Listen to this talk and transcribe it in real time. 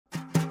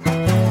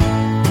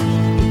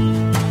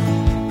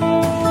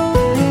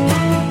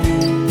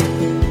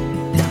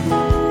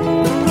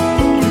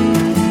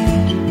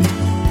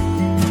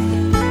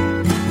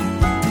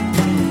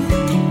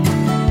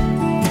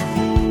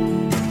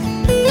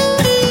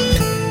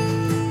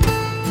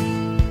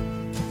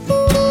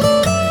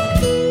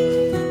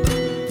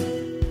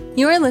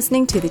You are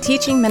listening to the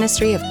teaching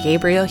ministry of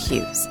Gabriel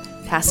Hughes,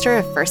 pastor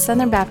of First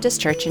Southern Baptist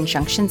Church in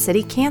Junction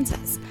City,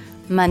 Kansas.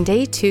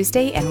 Monday,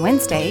 Tuesday, and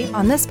Wednesday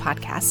on this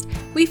podcast,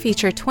 we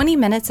feature 20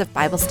 minutes of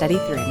Bible study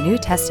through a New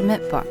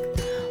Testament book.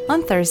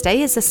 On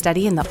Thursday is a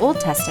study in the Old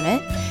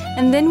Testament,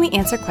 and then we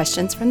answer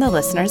questions from the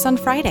listeners on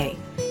Friday.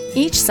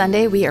 Each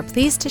Sunday, we are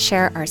pleased to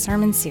share our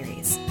sermon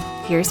series.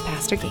 Here's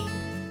Pastor Gabe.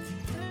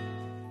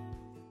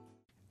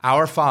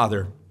 Our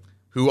Father,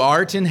 who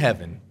art in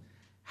heaven,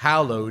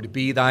 hallowed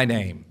be thy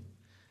name.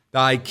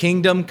 Thy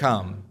kingdom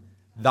come,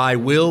 thy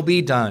will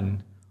be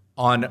done,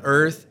 on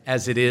earth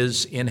as it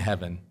is in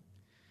heaven.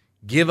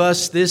 Give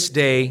us this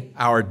day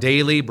our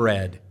daily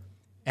bread,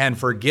 and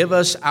forgive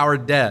us our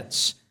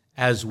debts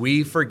as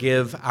we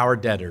forgive our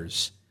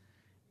debtors.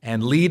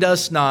 And lead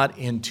us not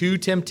into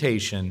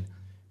temptation,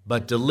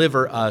 but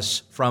deliver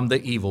us from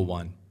the evil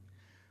one.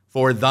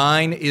 For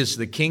thine is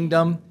the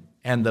kingdom,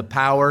 and the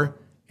power,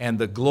 and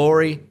the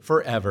glory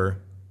forever.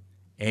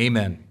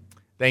 Amen.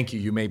 Thank you.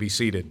 You may be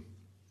seated.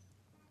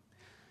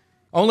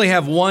 I only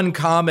have one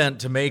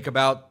comment to make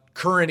about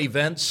current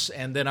events,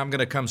 and then I'm going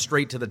to come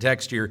straight to the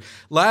text here.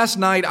 Last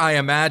night, I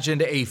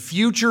imagined a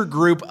future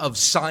group of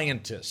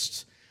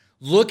scientists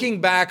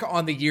looking back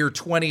on the year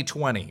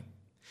 2020.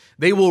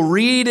 They will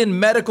read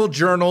in medical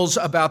journals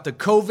about the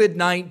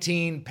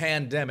COVID-19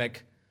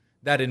 pandemic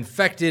that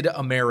infected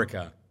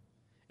America.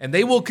 And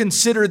they will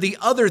consider the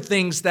other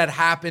things that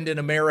happened in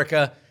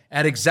America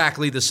at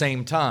exactly the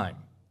same time.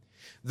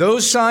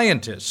 Those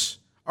scientists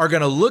are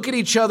going to look at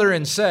each other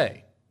and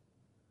say,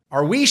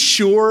 are we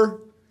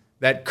sure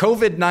that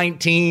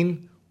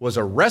COVID-19 was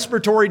a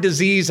respiratory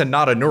disease and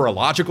not a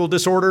neurological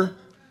disorder?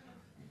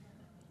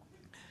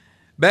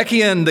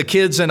 Becky and the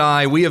kids and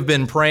I, we have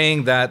been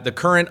praying that the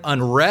current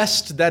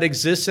unrest that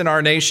exists in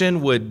our nation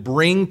would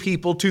bring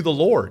people to the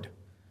Lord,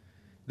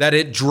 that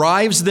it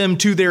drives them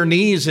to their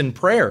knees in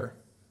prayer.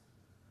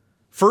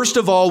 First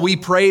of all, we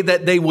pray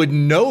that they would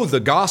know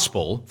the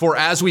gospel, for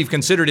as we've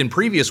considered in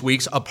previous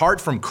weeks, apart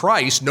from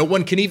Christ, no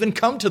one can even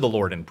come to the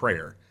Lord in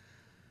prayer.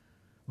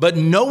 But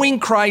knowing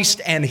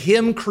Christ and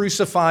Him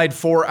crucified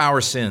for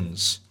our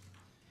sins,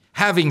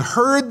 having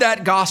heard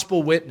that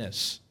gospel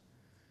witness,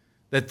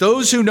 that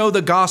those who know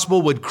the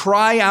gospel would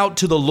cry out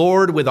to the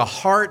Lord with a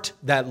heart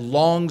that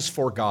longs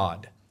for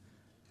God.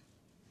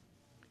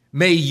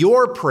 May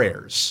your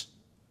prayers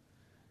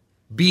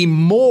be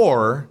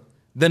more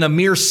than a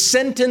mere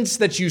sentence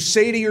that you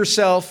say to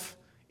yourself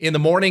in the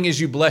morning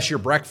as you bless your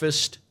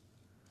breakfast,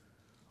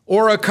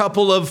 or a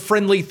couple of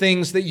friendly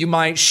things that you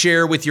might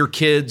share with your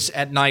kids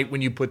at night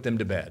when you put them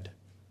to bed.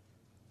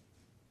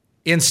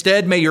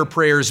 Instead, may your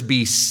prayers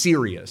be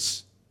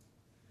serious.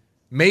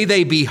 May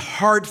they be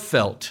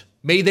heartfelt.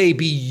 May they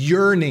be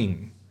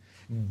yearning,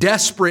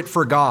 desperate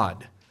for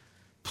God,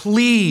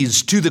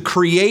 pleased to the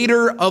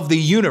Creator of the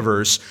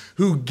universe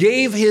who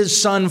gave His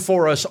Son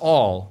for us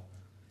all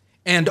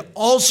and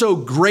also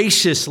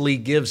graciously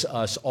gives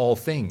us all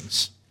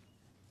things.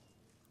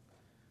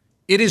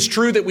 It is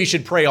true that we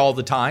should pray all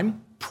the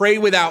time. Pray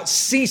without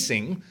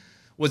ceasing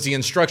was the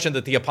instruction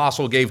that the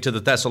apostle gave to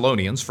the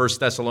Thessalonians, 1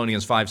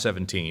 Thessalonians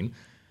 5:17.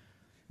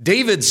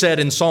 David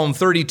said in Psalm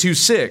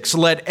 32:6,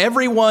 let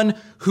everyone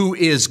who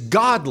is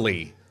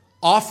godly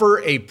offer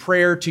a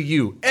prayer to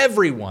you.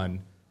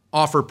 Everyone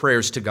offer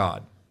prayers to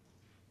God.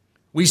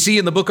 We see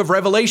in the book of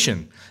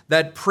Revelation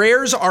that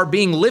prayers are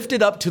being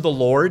lifted up to the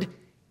Lord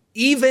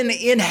even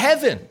in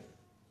heaven.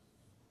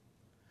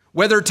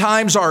 Whether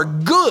times are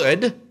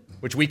good,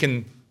 which we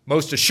can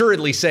most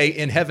assuredly say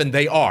in heaven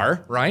they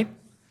are, right?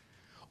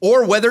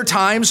 Or whether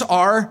times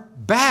are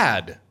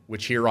bad,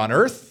 which here on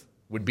earth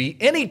would be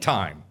any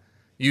time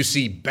you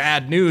see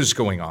bad news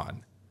going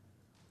on.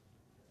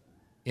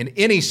 In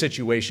any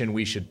situation,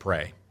 we should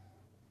pray.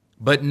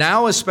 But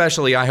now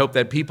especially, I hope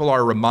that people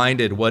are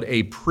reminded what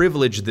a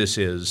privilege this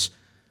is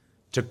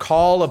to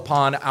call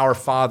upon our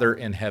Father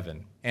in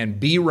heaven and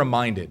be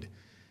reminded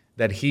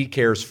that He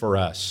cares for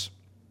us.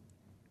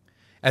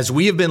 As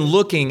we have been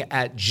looking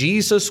at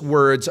Jesus'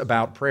 words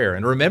about prayer,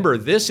 and remember,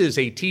 this is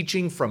a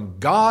teaching from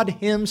God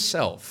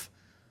Himself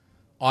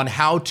on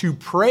how to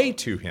pray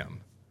to Him.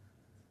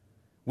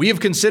 We have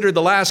considered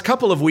the last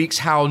couple of weeks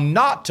how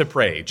not to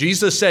pray.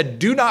 Jesus said,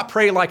 do not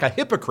pray like a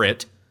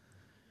hypocrite.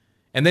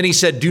 And then He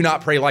said, do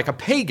not pray like a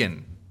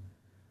pagan.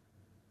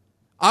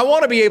 I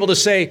want to be able to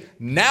say,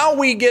 now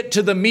we get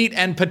to the meat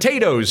and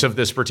potatoes of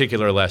this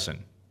particular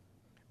lesson.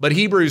 But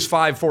Hebrews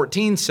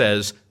 5:14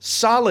 says,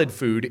 solid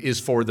food is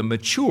for the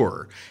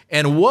mature.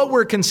 And what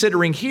we're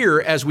considering here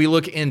as we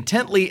look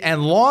intently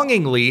and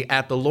longingly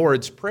at the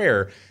Lord's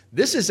Prayer,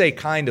 this is a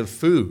kind of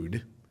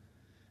food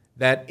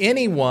that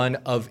anyone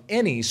of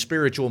any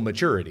spiritual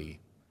maturity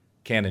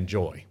can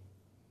enjoy.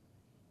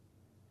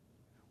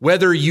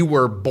 Whether you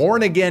were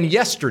born again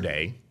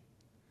yesterday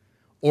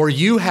or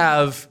you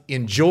have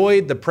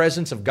enjoyed the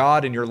presence of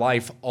God in your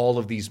life all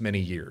of these many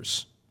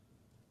years,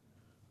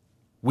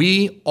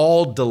 we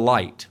all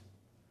delight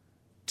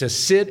to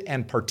sit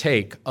and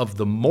partake of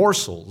the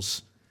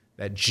morsels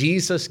that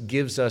Jesus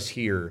gives us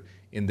here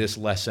in this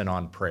lesson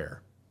on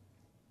prayer.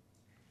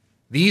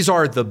 These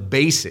are the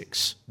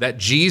basics that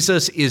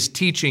Jesus is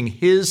teaching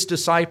his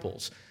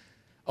disciples.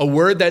 A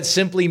word that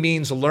simply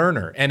means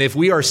learner. And if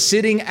we are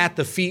sitting at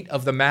the feet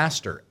of the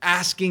Master,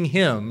 asking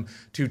him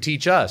to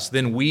teach us,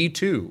 then we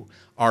too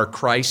are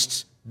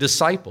Christ's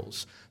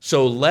disciples.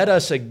 So let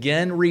us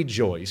again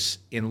rejoice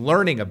in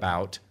learning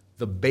about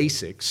the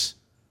basics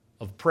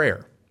of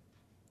prayer.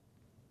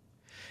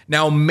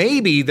 Now,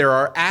 maybe there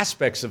are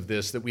aspects of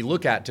this that we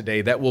look at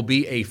today that will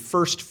be a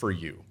first for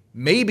you.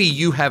 Maybe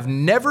you have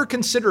never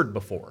considered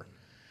before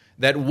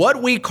that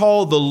what we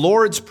call the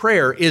Lord's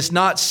Prayer is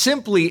not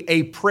simply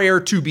a prayer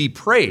to be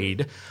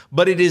prayed,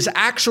 but it is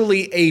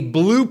actually a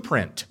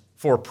blueprint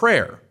for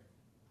prayer.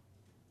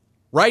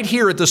 Right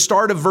here at the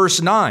start of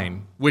verse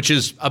 9, which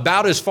is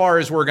about as far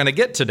as we're going to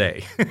get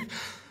today.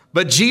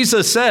 But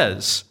Jesus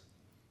says,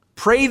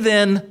 pray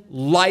then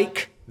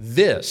like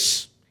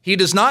this. He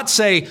does not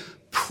say,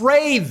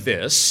 pray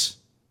this.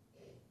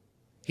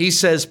 He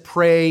says,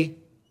 pray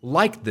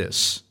like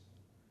this.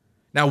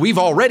 Now, we've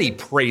already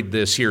prayed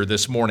this here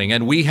this morning,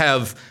 and we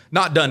have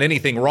not done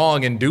anything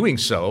wrong in doing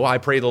so. I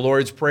pray the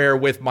Lord's Prayer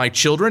with my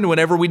children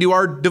whenever we do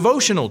our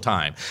devotional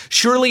time.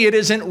 Surely it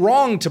isn't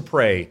wrong to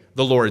pray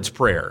the Lord's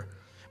Prayer.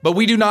 But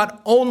we do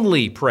not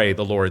only pray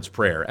the Lord's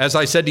Prayer. As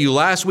I said to you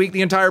last week,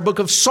 the entire book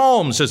of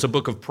Psalms is a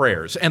book of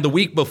prayers. And the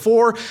week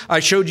before,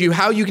 I showed you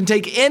how you can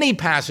take any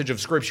passage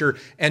of Scripture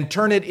and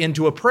turn it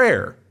into a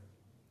prayer.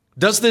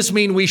 Does this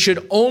mean we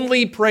should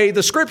only pray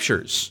the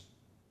Scriptures?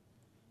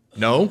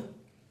 No.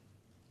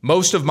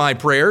 Most of my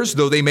prayers,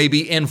 though they may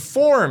be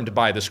informed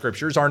by the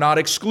Scriptures, are not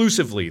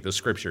exclusively the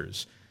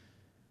Scriptures.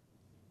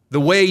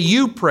 The way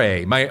you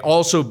pray might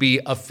also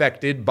be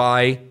affected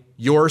by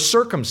your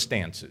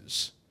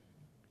circumstances.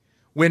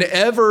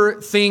 Whenever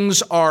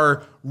things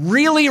are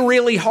really,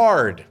 really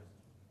hard,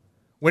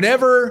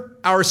 whenever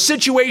our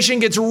situation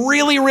gets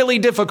really, really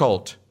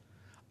difficult,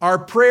 our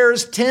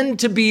prayers tend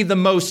to be the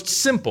most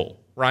simple,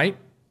 right?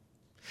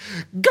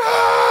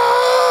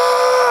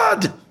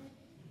 God!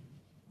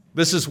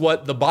 This is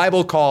what the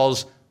Bible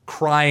calls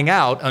crying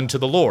out unto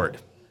the Lord.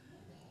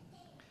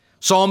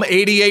 Psalm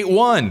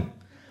 88:1,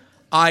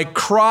 I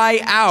cry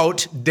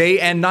out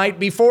day and night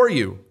before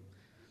you.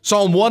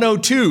 Psalm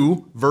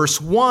 102, verse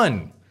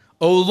 1,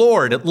 O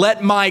Lord,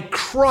 let my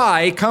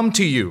cry come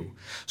to you.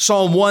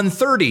 Psalm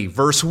 130,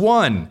 verse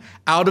 1,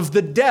 out of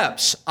the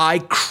depths I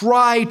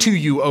cry to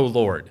you, O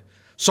Lord.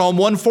 Psalm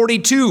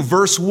 142,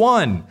 verse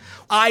 1,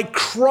 I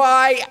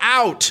cry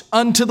out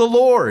unto the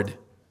Lord.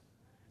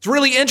 It's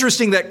really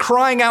interesting that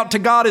crying out to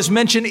God is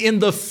mentioned in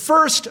the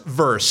first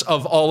verse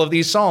of all of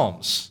these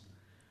Psalms.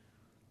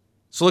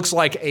 So it looks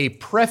like a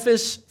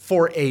preface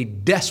for a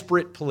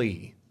desperate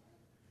plea.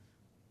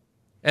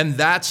 And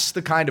that's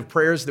the kind of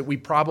prayers that we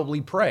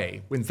probably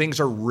pray when things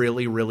are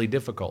really, really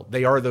difficult.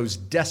 They are those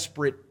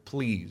desperate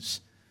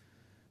pleas,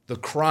 the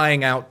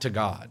crying out to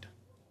God.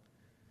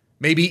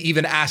 Maybe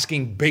even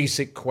asking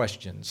basic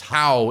questions.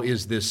 How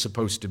is this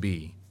supposed to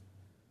be?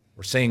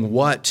 Or saying,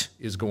 what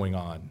is going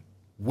on?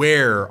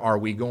 Where are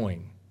we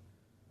going?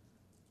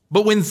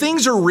 But when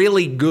things are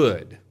really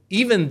good,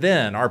 even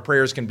then, our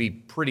prayers can be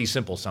pretty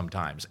simple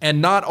sometimes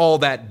and not all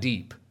that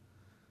deep.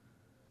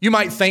 You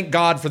might thank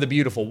God for the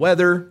beautiful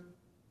weather.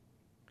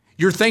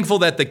 You're thankful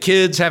that the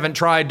kids haven't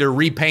tried to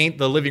repaint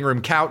the living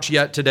room couch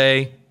yet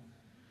today.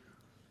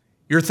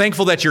 You're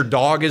thankful that your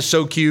dog is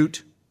so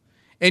cute.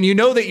 And you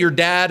know that your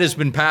dad has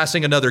been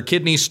passing another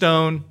kidney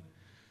stone.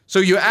 So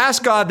you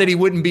ask God that he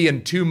wouldn't be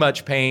in too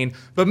much pain,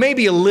 but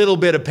maybe a little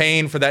bit of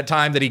pain for that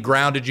time that he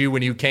grounded you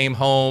when you came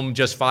home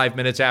just 5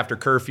 minutes after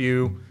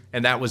curfew,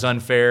 and that was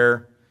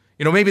unfair.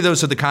 You know, maybe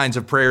those are the kinds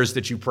of prayers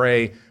that you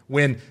pray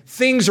when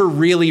things are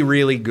really,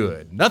 really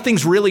good.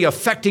 Nothing's really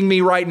affecting me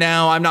right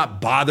now. I'm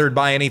not bothered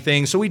by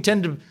anything. So we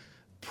tend to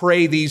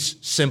pray these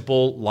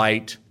simple,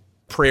 light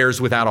prayers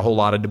without a whole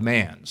lot of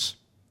demands.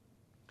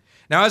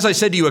 Now, as I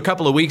said to you a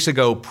couple of weeks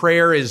ago,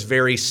 prayer is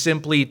very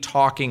simply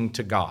talking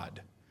to God.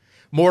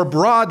 More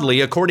broadly,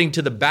 according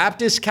to the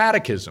Baptist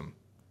Catechism,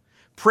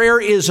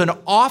 prayer is an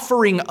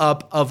offering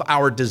up of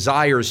our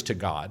desires to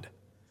God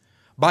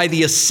by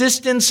the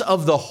assistance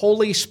of the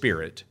Holy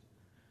Spirit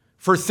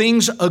for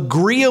things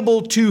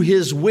agreeable to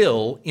his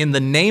will in the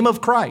name of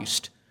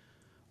Christ,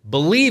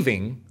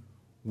 believing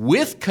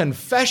with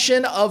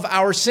confession of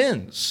our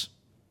sins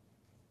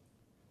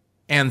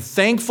and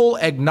thankful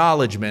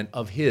acknowledgement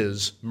of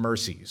his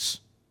mercies.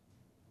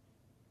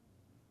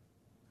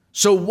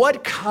 So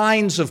what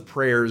kinds of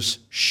prayers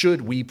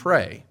should we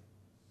pray?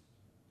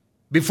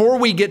 Before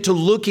we get to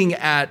looking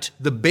at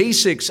the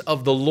basics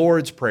of the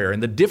Lord's Prayer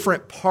and the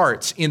different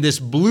parts in this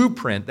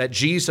blueprint that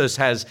Jesus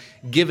has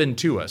given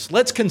to us,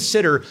 let's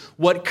consider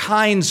what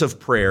kinds of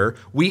prayer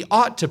we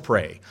ought to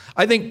pray.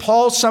 I think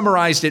Paul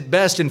summarized it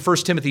best in 1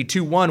 Timothy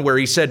 2:1, where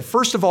he said,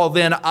 first of all,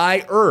 then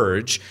I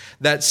urge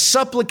that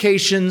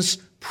supplications,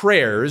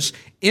 prayers,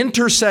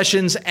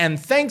 intercessions, and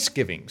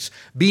thanksgivings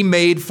be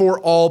made for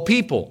all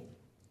people,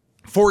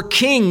 for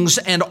kings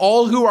and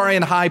all who are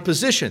in high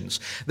positions,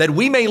 that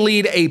we may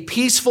lead a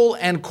peaceful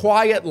and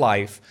quiet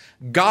life,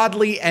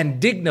 godly and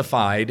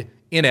dignified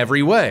in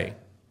every way.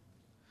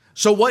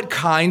 So what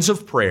kinds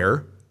of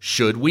prayer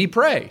should we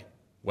pray?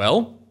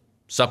 Well,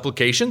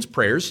 supplications,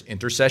 prayers,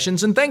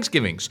 intercessions, and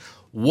thanksgivings.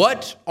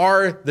 What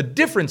are the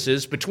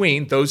differences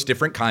between those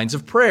different kinds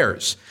of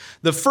prayers?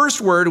 The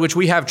first word, which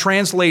we have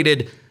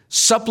translated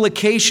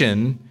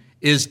supplication,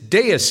 is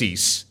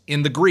deesis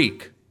in the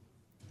Greek.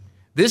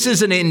 This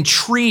is an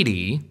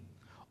entreaty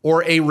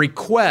or a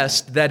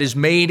request that is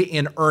made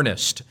in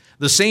earnest.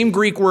 The same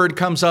Greek word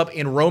comes up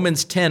in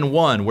Romans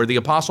 10:1, where the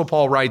Apostle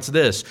Paul writes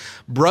this,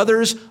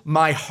 "Brothers,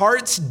 my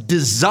heart's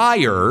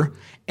desire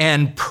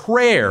and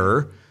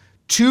prayer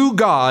to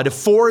God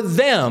for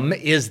them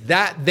is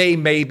that they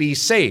may be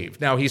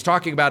saved." Now, he's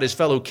talking about his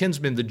fellow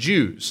kinsmen, the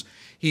Jews.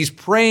 He's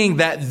praying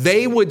that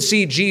they would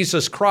see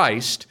Jesus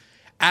Christ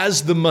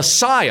as the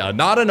Messiah,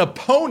 not an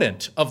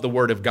opponent of the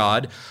Word of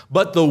God,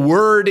 but the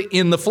Word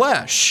in the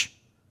flesh.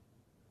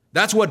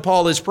 That's what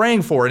Paul is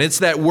praying for. And it's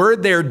that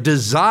word there,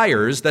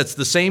 desires, that's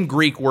the same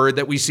Greek word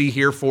that we see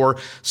here for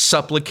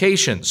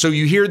supplication. So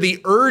you hear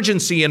the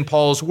urgency in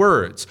Paul's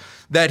words,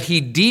 that he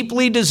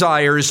deeply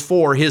desires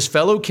for his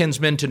fellow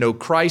kinsmen to know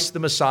Christ the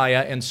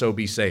Messiah and so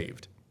be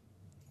saved.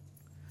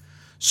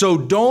 So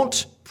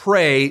don't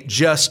pray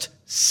just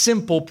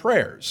simple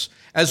prayers.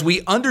 As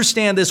we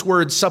understand this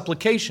word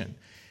supplication,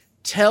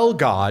 tell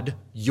God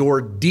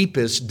your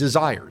deepest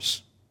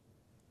desires.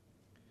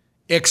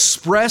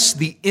 Express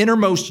the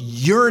innermost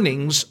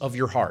yearnings of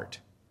your heart.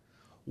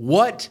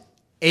 What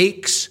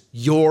aches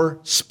your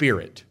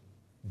spirit?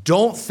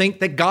 Don't think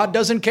that God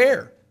doesn't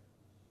care.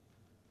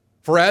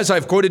 For as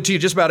I've quoted to you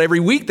just about every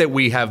week that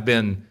we have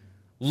been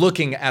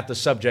looking at the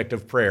subject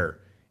of prayer,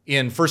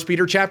 in 1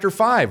 Peter chapter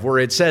 5, where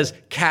it says,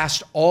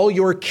 "Cast all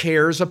your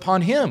cares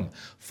upon him,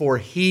 for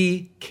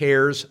he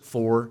cares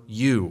for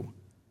you."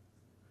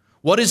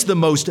 What is the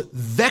most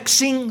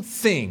vexing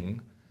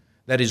thing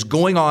that is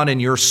going on in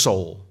your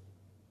soul?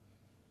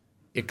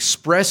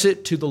 Express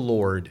it to the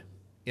Lord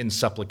in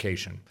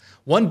supplication.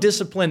 One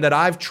discipline that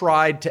I've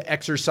tried to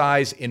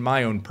exercise in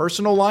my own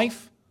personal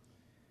life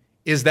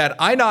is that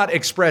I not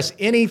express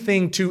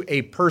anything to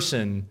a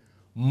person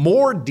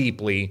more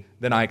deeply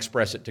than I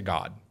express it to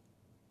God.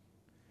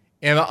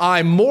 And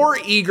I'm more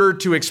eager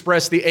to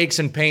express the aches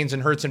and pains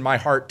and hurts in my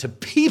heart to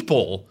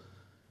people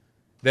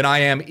than I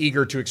am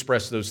eager to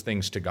express those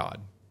things to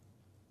God.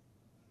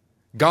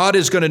 God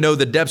is going to know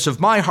the depths of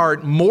my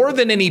heart more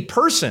than any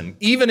person,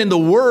 even in the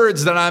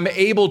words that I'm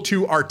able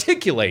to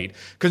articulate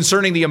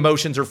concerning the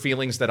emotions or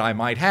feelings that I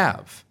might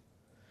have.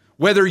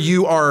 Whether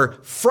you are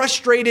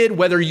frustrated,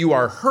 whether you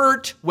are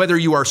hurt, whether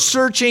you are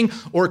searching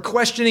or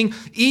questioning,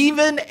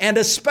 even and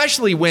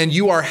especially when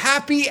you are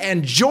happy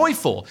and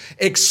joyful,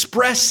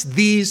 express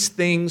these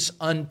things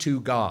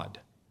unto God.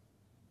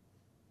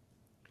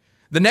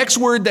 The next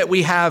word that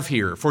we have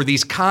here for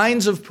these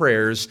kinds of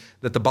prayers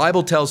that the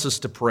Bible tells us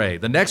to pray,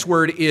 the next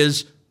word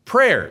is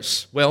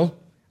prayers. Well,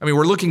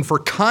 we're looking for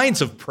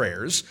kinds of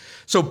prayers.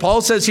 So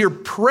Paul says here,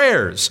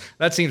 prayers.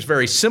 That seems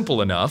very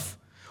simple enough.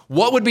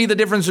 What would be the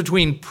difference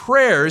between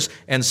prayers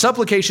and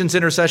supplications,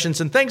 intercessions,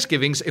 and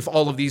thanksgivings if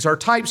all of these are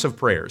types of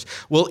prayers?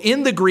 Well,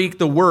 in the Greek,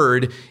 the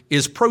word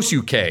is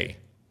proseuche.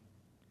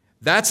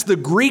 That's the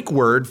Greek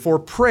word for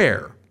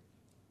prayer.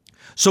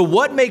 So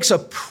what makes a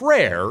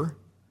prayer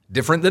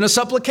different than a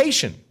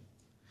supplication?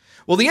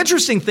 Well, the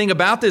interesting thing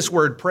about this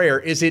word prayer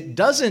is it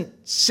doesn't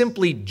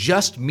simply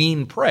just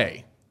mean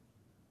pray.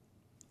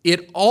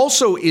 It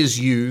also is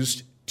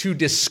used to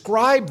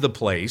describe the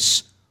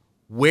place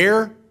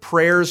where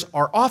prayers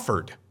are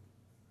offered,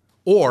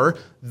 or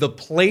the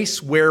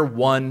place where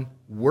one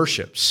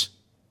worships.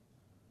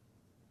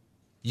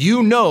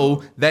 You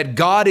know that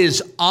God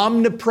is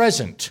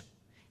omnipresent.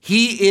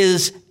 He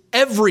is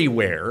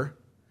everywhere,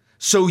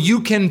 so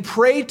you can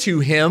pray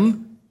to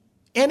him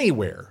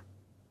anywhere.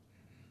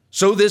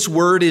 So this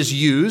word is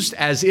used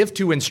as if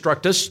to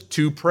instruct us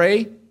to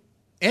pray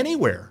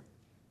anywhere.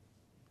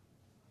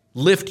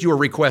 Lift your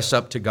requests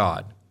up to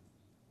God.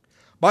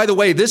 By the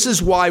way, this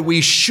is why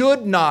we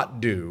should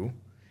not do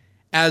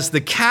as the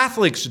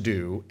Catholics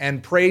do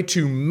and pray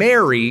to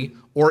Mary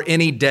or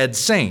any dead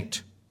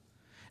saint.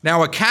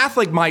 Now, a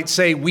Catholic might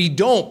say we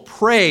don't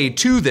pray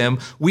to them,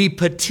 we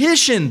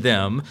petition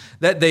them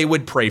that they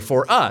would pray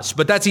for us.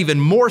 But that's even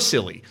more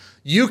silly.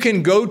 You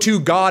can go to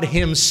God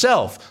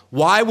himself.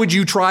 Why would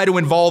you try to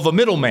involve a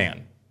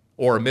middleman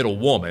or a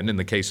middlewoman, in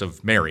the case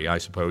of Mary, I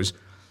suppose,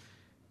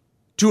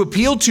 to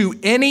appeal to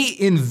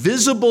any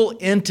invisible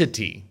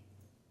entity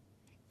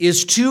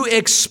is to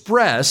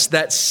express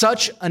that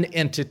such an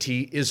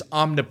entity is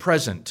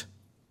omnipresent,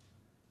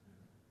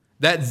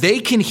 that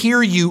they can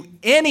hear you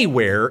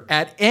anywhere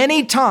at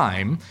any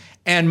time,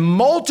 and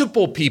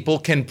multiple people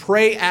can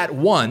pray at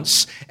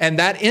once, and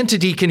that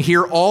entity can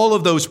hear all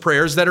of those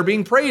prayers that are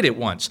being prayed at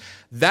once.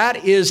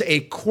 That is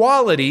a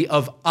quality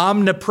of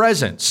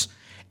omnipresence,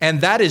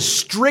 and that is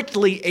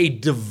strictly a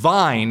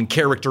divine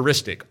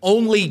characteristic.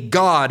 Only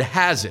God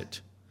has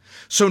it.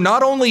 So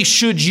not only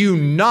should you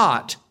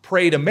not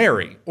pray to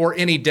Mary or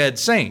any dead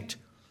saint,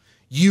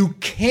 you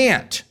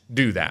can't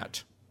do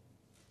that.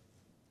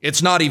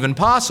 It's not even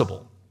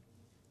possible.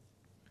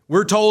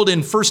 We're told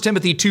in 1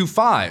 Timothy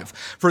 2:5,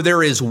 for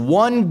there is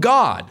one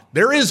God,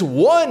 there is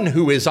one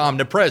who is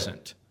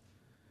omnipresent,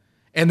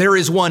 and there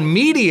is one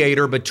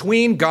mediator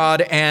between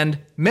God and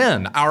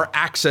men, our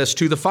access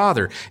to the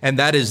Father, and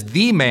that is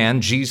the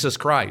man, Jesus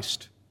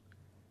Christ.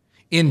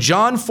 In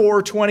John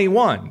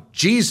 4:21,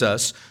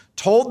 Jesus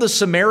told the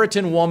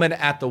Samaritan woman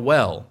at the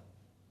well,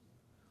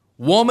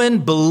 "Woman,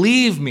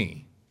 believe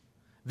me,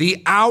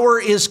 the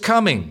hour is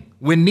coming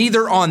when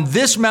neither on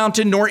this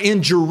mountain nor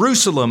in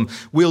Jerusalem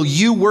will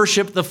you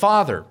worship the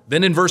Father."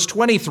 Then in verse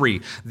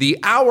 23, the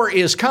hour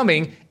is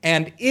coming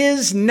and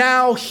is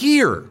now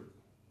here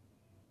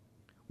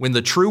when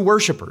the true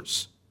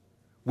worshipers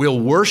will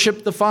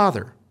worship the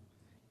Father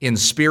in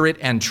spirit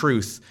and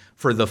truth,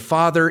 for the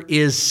Father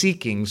is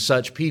seeking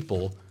such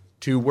people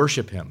to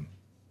worship him.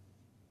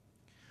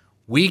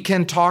 We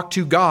can talk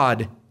to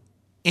God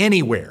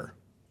anywhere.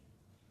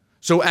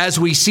 So as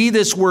we see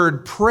this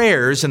word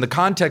prayers in the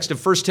context of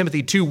 1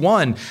 Timothy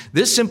 2:1,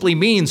 this simply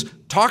means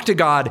talk to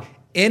God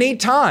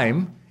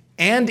anytime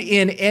and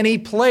in any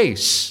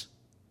place.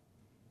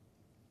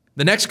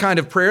 The next kind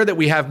of prayer that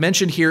we have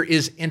mentioned here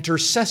is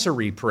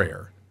intercessory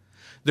prayer.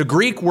 The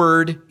Greek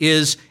word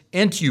is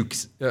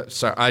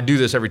entuxis. I do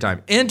this every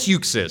time.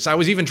 Entuxis. I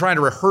was even trying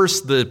to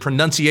rehearse the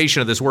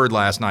pronunciation of this word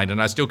last night,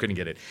 and I still couldn't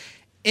get it.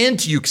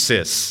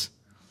 Entuxis,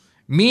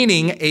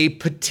 meaning a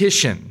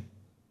petition.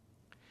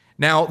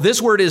 Now,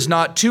 this word is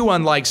not too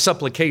unlike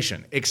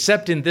supplication,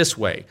 except in this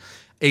way.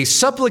 A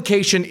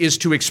supplication is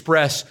to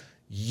express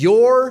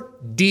your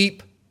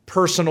deep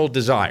personal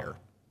desire.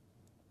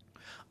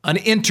 An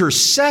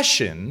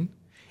intercession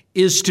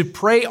is to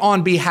pray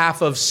on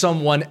behalf of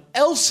someone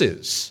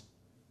else's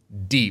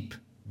deep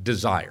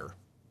desire.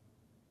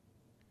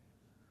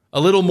 A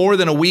little more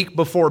than a week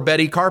before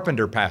Betty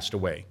Carpenter passed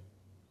away,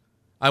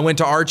 I went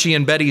to Archie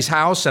and Betty's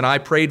house and I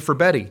prayed for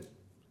Betty.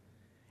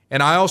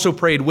 And I also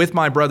prayed with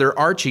my brother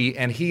Archie,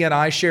 and he and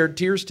I shared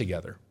tears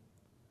together.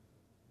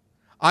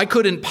 I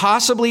couldn't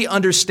possibly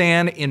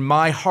understand in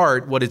my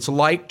heart what it's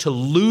like to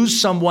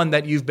lose someone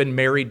that you've been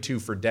married to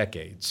for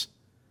decades.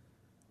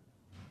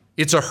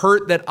 It's a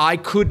hurt that I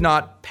could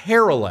not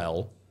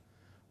parallel,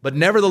 but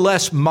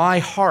nevertheless, my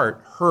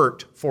heart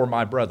hurt for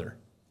my brother.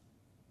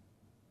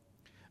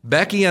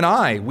 Becky and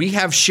I, we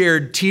have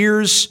shared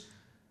tears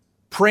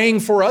praying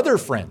for other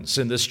friends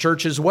in this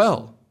church as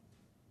well.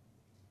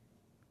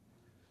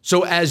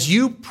 So as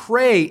you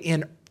pray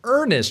in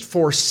earnest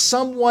for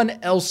someone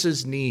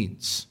else's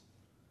needs,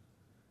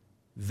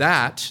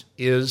 that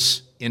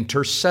is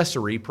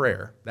intercessory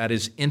prayer. That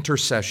is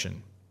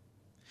intercession.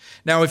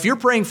 Now, if you're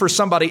praying for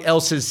somebody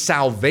else's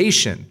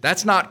salvation,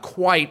 that's not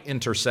quite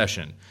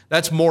intercession.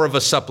 That's more of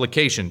a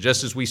supplication,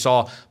 just as we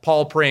saw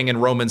Paul praying in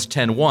Romans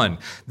 10:1.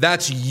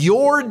 That's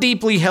your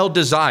deeply held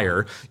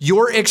desire.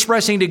 You're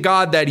expressing to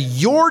God that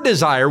your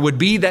desire would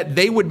be that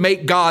they would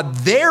make God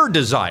their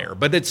desire,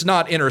 but it's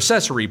not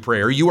intercessory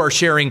prayer. You are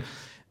sharing,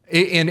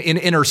 in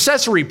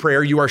intercessory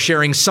prayer, you are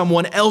sharing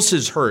someone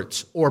else's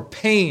hurts or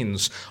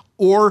pains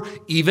or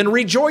even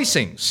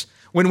rejoicings.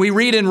 When we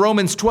read in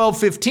Romans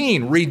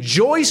 12:15,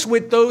 rejoice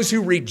with those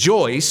who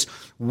rejoice,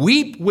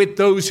 weep with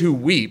those who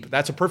weep.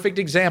 That's a perfect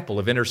example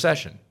of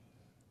intercession.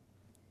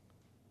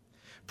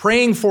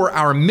 Praying for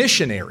our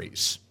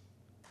missionaries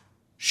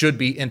should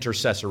be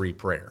intercessory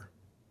prayer.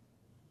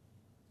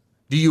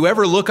 Do you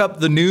ever look up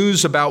the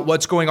news about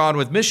what's going on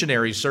with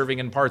missionaries serving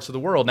in parts of the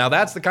world? Now,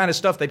 that's the kind of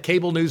stuff that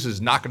cable news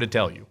is not going to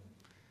tell you.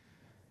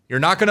 You're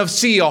not going to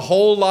see a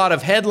whole lot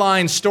of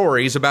headline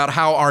stories about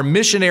how our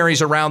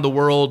missionaries around the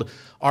world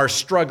are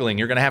struggling.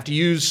 You're going to have to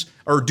use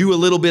or do a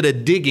little bit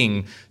of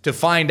digging to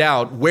find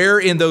out where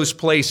in those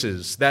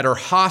places that are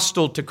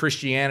hostile to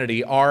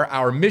Christianity are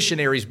our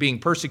missionaries being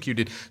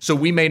persecuted, so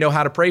we may know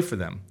how to pray for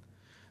them.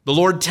 The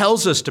Lord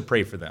tells us to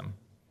pray for them.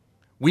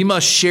 We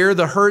must share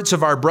the hurts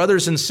of our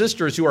brothers and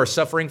sisters who are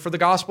suffering for the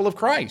gospel of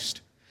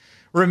Christ.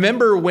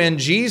 Remember when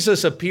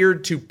Jesus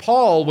appeared to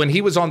Paul when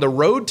he was on the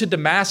road to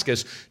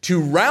Damascus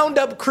to round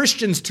up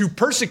Christians to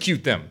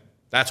persecute them.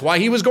 That's why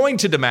he was going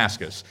to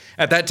Damascus.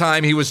 At that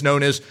time, he was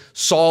known as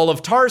Saul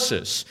of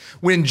Tarsus.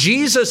 When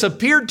Jesus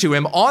appeared to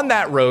him on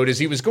that road as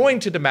he was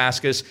going to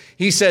Damascus,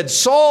 he said,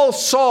 "Saul,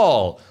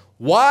 Saul,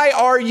 why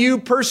are you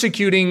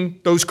persecuting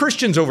those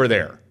Christians over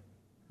there?"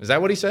 Is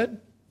that what he said?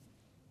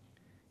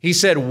 He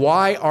said,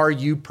 "Why are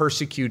you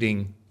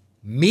persecuting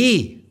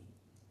me?"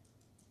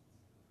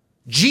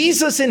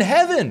 Jesus in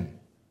heaven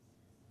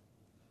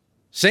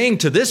saying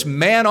to this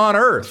man on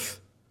earth,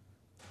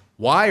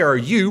 "Why are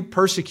you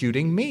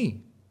persecuting me?"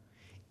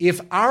 If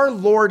our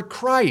Lord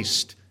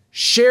Christ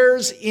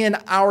shares in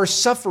our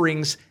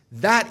sufferings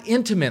that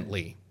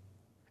intimately,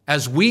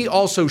 as we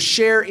also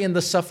share in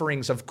the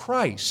sufferings of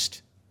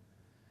Christ,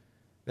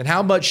 then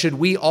how much should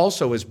we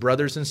also, as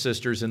brothers and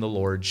sisters in the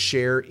Lord,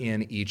 share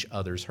in each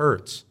other's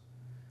hurts,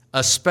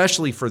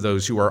 especially for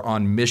those who are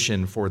on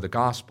mission for the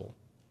gospel?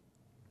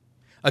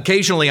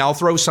 Occasionally, I'll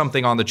throw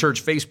something on the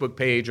church Facebook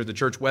page or the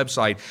church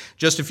website.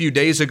 Just a few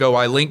days ago,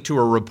 I linked to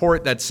a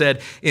report that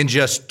said in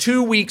just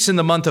 2 weeks in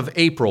the month of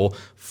April,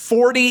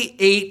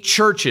 48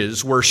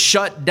 churches were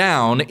shut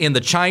down in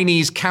the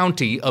Chinese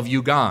county of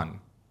Yunnan.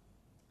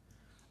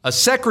 A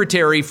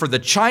secretary for the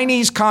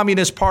Chinese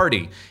Communist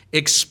Party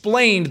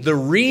explained the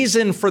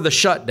reason for the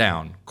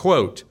shutdown.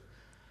 Quote,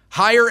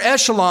 higher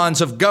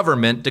echelons of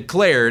government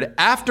declared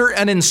after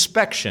an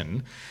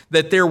inspection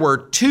that there were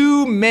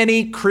too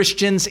many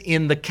Christians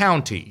in the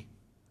county.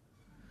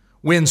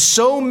 When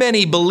so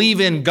many believe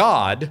in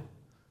God,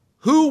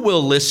 who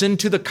will listen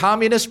to the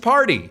Communist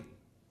Party?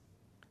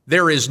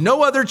 There is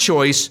no other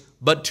choice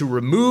but to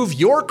remove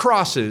your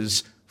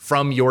crosses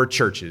from your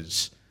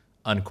churches,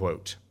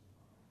 unquote.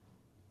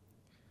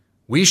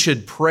 We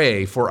should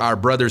pray for our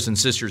brothers and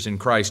sisters in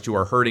Christ who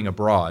are hurting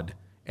abroad,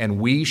 and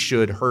we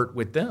should hurt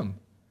with them.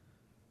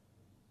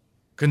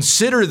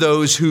 Consider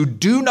those who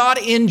do not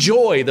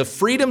enjoy the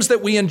freedoms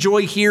that we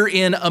enjoy here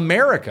in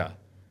America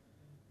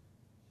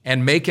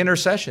and make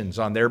intercessions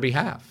on their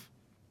behalf.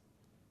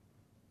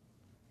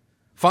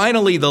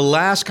 Finally, the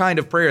last kind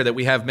of prayer that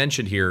we have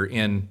mentioned here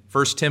in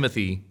 1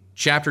 Timothy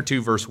chapter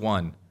 2, verse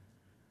 1.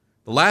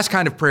 The last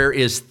kind of prayer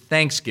is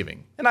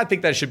thanksgiving. And I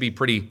think that should be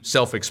pretty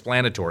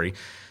self-explanatory.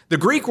 The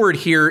Greek word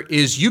here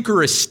is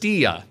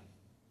Eucharistia.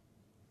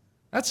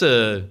 That's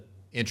a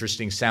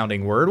interesting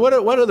sounding word.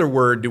 What other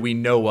word do we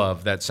know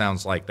of that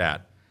sounds like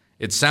that?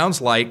 It sounds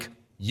like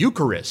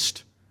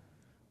Eucharist,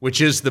 which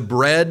is the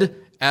bread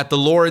at the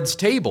Lord's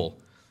table.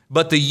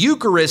 But the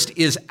Eucharist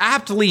is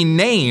aptly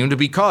named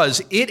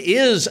because it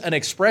is an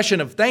expression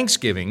of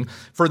thanksgiving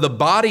for the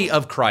body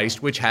of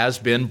Christ, which has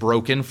been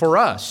broken for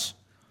us.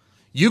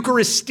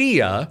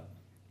 Eucharistia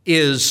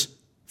is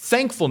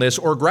thankfulness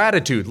or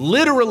gratitude.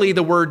 Literally,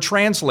 the word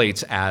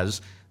translates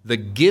as the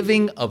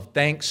giving of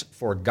thanks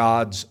for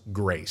God's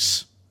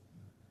grace.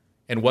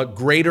 And what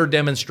greater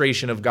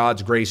demonstration of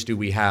God's grace do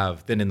we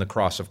have than in the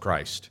cross of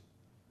Christ?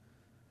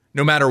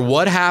 No matter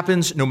what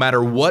happens, no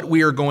matter what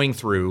we are going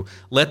through,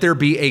 let there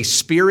be a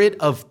spirit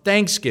of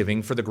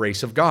thanksgiving for the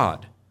grace of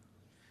God.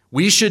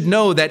 We should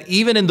know that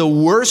even in the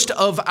worst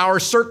of our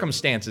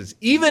circumstances,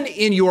 even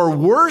in your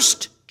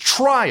worst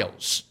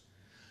trials,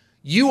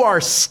 you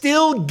are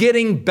still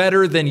getting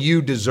better than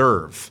you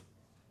deserve.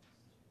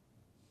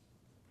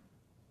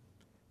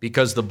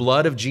 Because the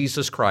blood of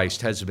Jesus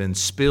Christ has been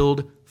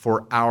spilled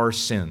for our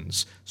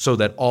sins, so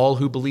that all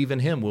who believe in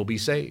him will be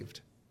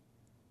saved.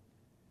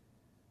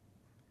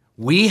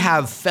 We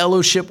have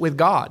fellowship with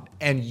God,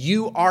 and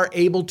you are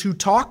able to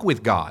talk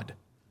with God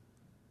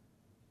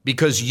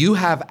because you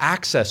have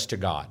access to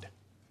God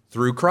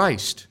through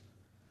Christ.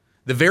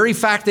 The very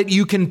fact that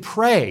you can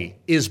pray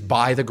is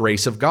by the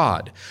grace of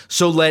God.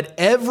 So let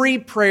every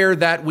prayer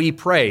that we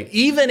pray,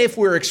 even if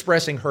we're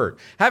expressing hurt,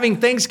 having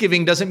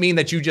thanksgiving doesn't mean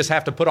that you just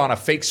have to put on a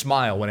fake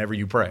smile whenever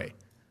you pray.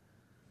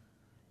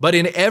 But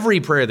in every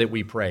prayer that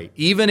we pray,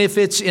 even if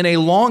it's in a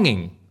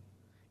longing,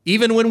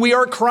 even when we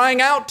are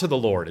crying out to the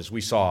Lord, as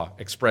we saw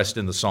expressed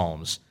in the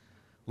Psalms,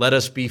 let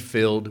us be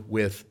filled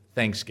with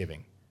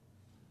thanksgiving.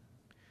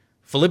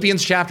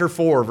 Philippians chapter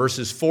 4,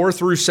 verses 4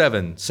 through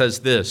 7 says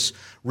this,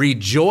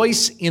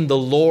 rejoice in the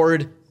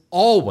Lord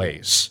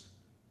always.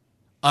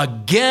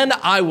 Again,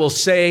 I will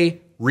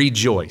say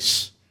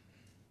rejoice.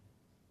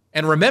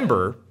 And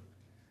remember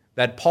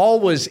that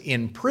Paul was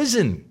in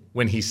prison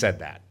when he said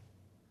that.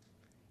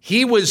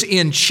 He was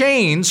in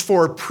chains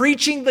for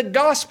preaching the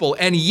gospel,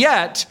 and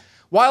yet,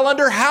 while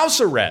under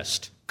house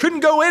arrest,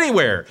 couldn't go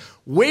anywhere,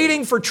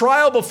 waiting for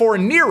trial before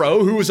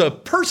Nero, who was a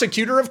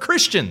persecutor of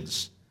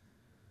Christians.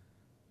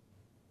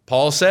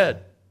 Paul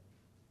said,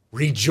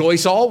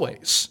 rejoice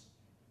always.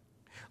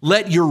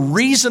 Let your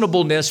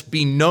reasonableness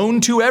be known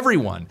to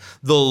everyone.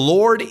 The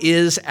Lord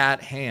is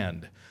at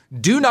hand.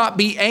 Do not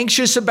be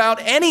anxious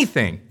about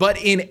anything,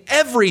 but in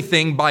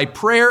everything by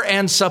prayer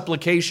and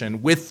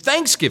supplication with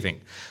thanksgiving,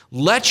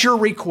 let your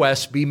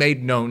requests be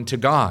made known to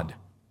God.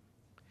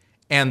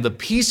 And the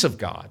peace of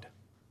God,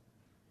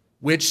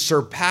 which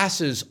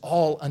surpasses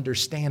all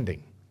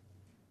understanding,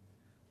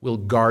 will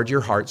guard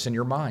your hearts and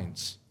your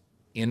minds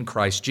in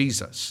Christ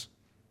Jesus.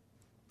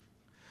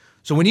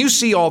 So when you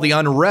see all the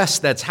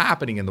unrest that's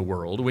happening in the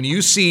world, when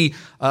you see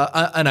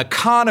an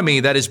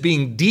economy that is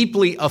being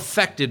deeply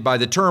affected by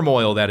the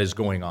turmoil that is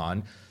going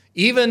on,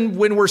 even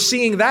when we're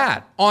seeing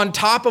that on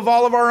top of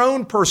all of our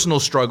own personal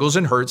struggles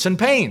and hurts and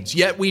pains,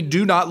 yet we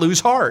do not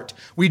lose heart.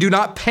 We do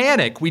not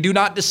panic. We do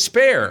not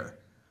despair.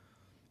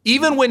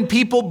 Even when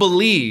people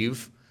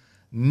believe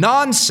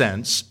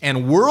nonsense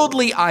and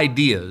worldly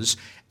ideas,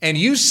 and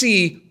you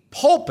see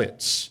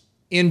pulpits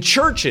in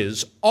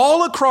churches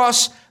all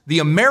across the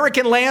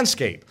American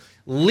landscape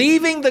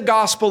leaving the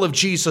gospel of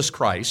Jesus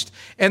Christ,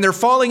 and they're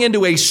falling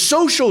into a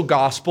social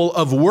gospel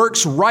of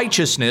works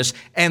righteousness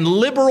and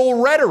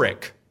liberal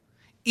rhetoric,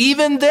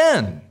 even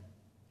then,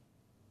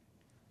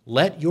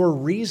 let your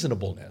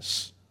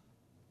reasonableness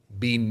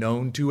be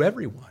known to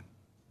everyone.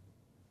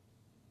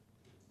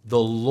 The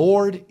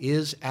Lord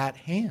is at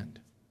hand.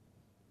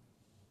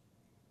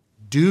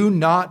 Do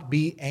not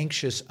be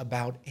anxious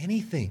about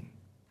anything,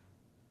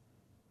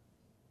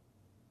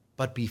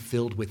 but be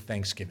filled with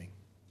thanksgiving.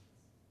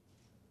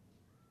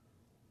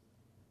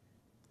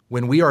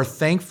 When we are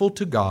thankful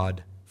to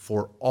God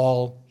for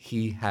all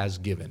He has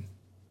given,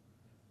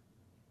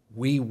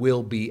 we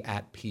will be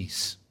at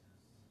peace.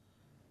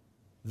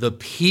 The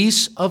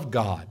peace of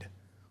God,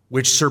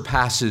 which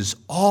surpasses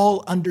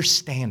all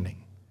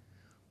understanding,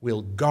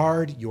 will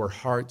guard your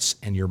hearts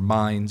and your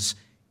minds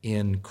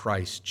in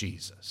Christ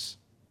Jesus.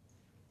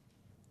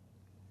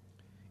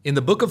 In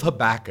the book of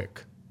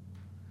Habakkuk,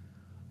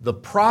 the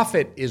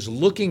prophet is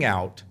looking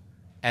out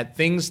at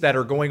things that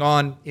are going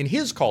on in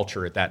his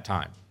culture at that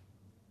time.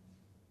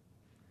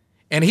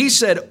 And he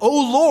said, "O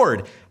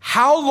Lord,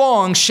 how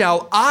long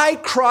shall I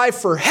cry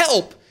for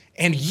help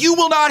and you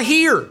will not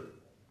hear?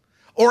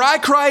 Or I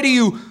cry to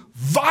you,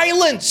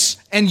 violence,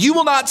 and you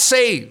will not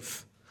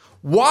save?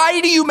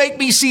 Why do you make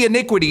me see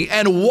iniquity,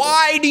 and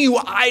why do you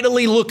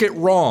idly look at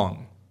wrong?"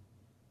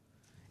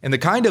 And the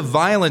kind of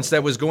violence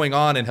that was going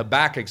on in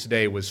Habakkuk's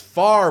day was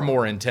far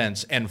more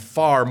intense and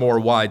far more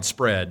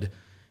widespread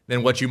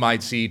than what you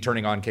might see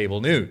turning on cable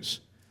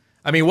news.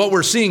 I mean, what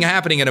we're seeing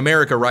happening in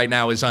America right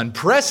now is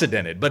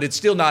unprecedented, but it's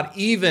still not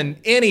even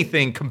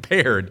anything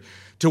compared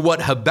to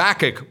what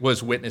Habakkuk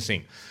was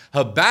witnessing.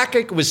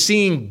 Habakkuk was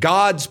seeing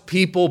God's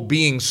people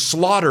being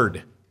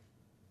slaughtered.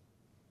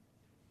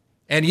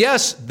 And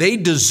yes, they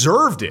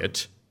deserved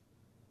it.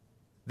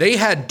 They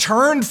had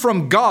turned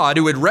from God,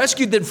 who had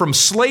rescued them from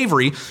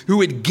slavery, who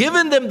had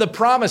given them the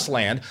promised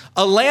land,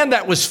 a land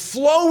that was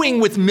flowing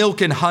with milk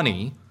and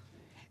honey,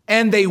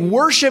 and they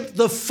worshiped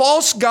the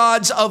false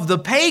gods of the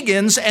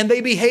pagans, and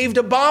they behaved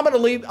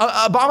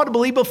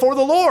abominably before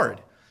the Lord.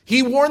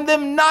 He warned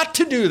them not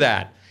to do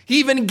that. He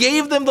even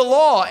gave them the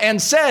law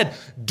and said,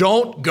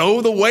 don't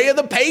go the way of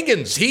the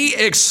pagans. He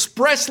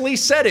expressly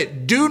said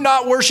it. Do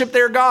not worship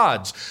their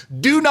gods.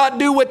 Do not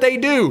do what they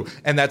do.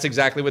 And that's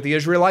exactly what the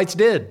Israelites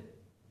did.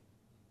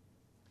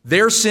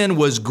 Their sin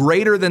was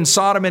greater than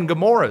Sodom and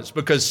Gomorrah's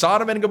because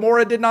Sodom and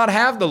Gomorrah did not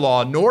have the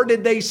law, nor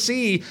did they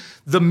see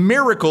the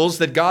miracles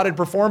that God had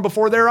performed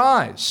before their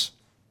eyes.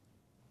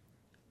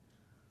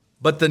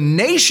 But the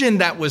nation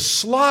that was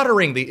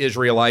slaughtering the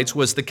Israelites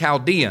was the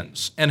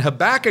Chaldeans. And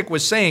Habakkuk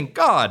was saying,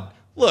 God,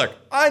 look,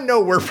 I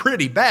know we're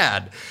pretty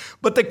bad,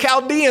 but the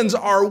Chaldeans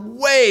are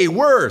way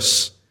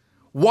worse.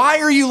 Why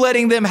are you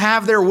letting them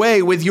have their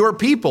way with your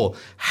people?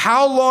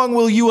 How long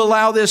will you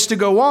allow this to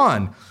go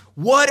on?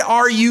 What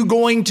are you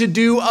going to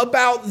do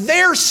about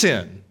their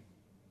sin?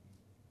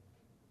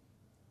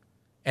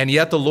 And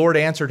yet the Lord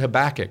answered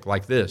Habakkuk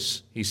like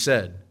this. He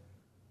said,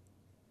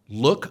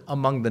 look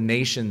among the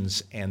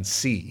nations and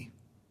see.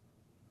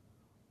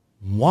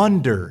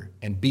 Wonder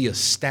and be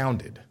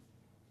astounded.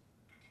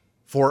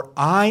 For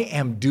I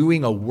am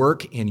doing a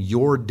work in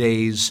your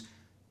days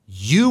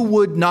you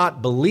would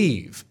not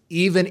believe,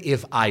 even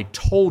if I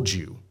told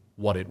you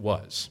what it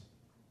was.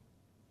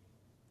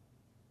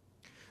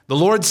 The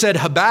Lord said,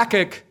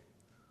 Habakkuk,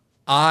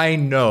 I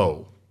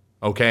know,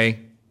 okay?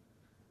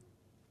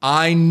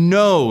 I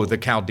know the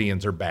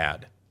Chaldeans are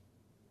bad,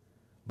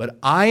 but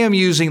I am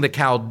using the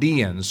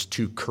Chaldeans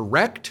to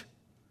correct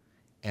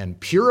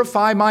and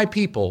purify my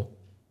people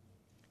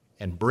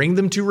and bring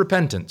them to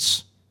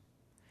repentance,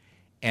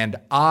 and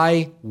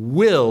I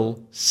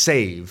will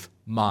save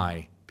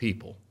my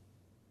people.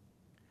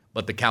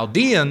 But the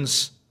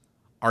Chaldeans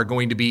are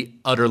going to be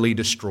utterly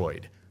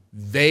destroyed.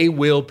 They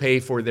will pay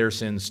for their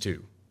sins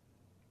too.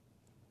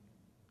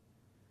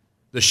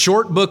 The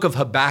short book of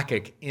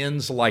Habakkuk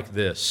ends like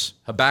this.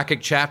 Habakkuk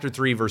chapter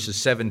 3, verses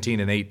 17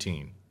 and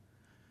 18.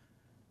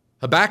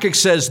 Habakkuk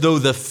says, though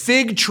the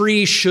fig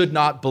tree should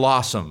not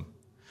blossom,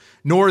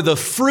 nor the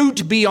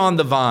fruit be on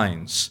the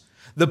vines,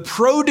 the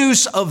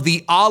produce of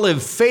the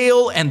olive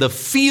fail, and the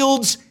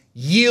fields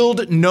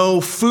yield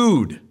no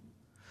food,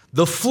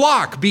 the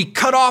flock be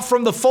cut off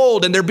from the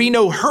fold, and there be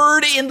no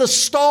herd in the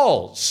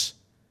stalls,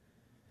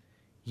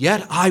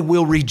 yet I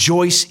will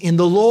rejoice in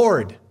the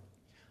Lord.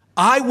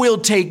 I will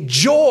take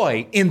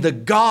joy in the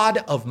God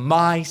of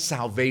my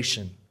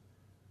salvation.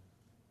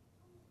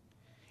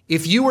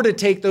 If you were to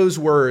take those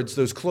words,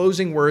 those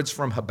closing words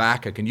from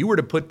Habakkuk, and you were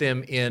to put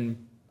them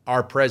in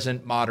our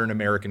present modern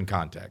American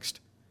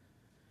context,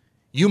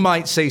 you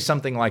might say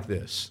something like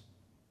this.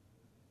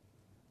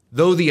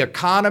 Though the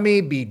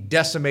economy be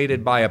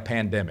decimated by a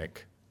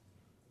pandemic,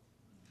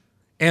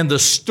 and the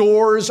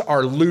stores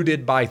are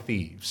looted by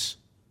thieves,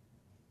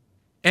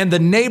 and the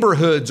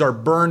neighborhoods are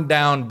burned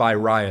down by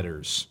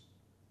rioters,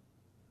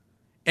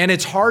 and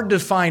it's hard to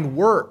find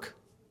work,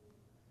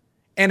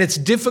 and it's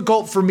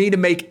difficult for me to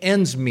make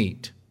ends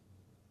meet,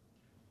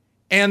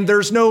 and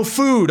there's no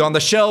food on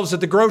the shelves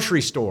at the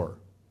grocery store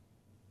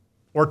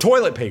or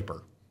toilet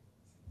paper,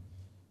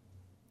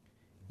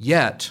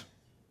 yet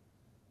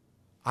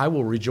I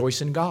will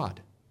rejoice in God.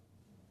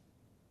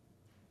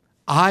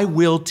 I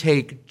will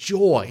take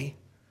joy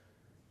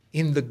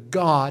in the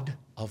God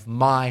of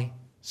my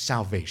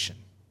salvation.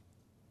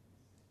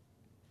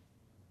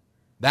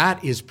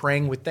 That is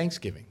praying with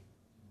thanksgiving.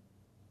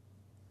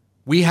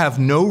 We have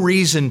no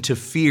reason to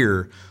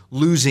fear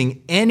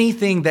losing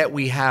anything that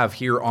we have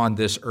here on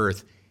this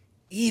earth,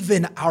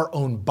 even our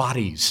own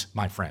bodies,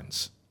 my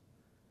friends,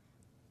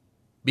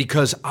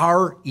 because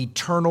our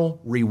eternal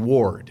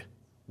reward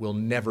will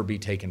never be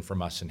taken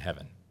from us in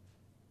heaven.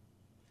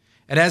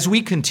 And as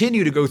we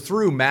continue to go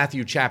through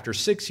Matthew chapter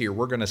 6 here,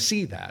 we're going to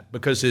see that,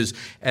 because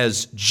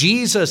as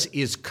Jesus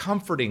is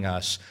comforting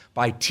us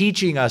by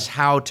teaching us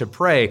how to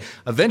pray,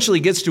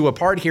 eventually gets to a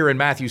part here in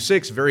Matthew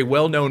 6, very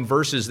well-known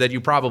verses that you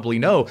probably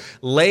know: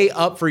 lay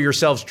up for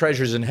yourselves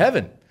treasures in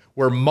heaven,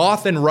 where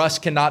moth and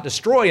rust cannot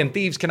destroy and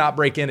thieves cannot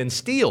break in and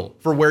steal.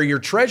 For where your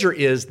treasure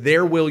is,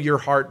 there will your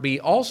heart be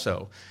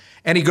also.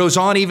 And he goes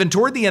on even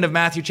toward the end of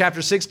Matthew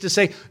chapter 6 to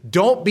say,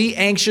 don't be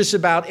anxious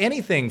about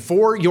anything,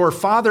 for your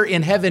Father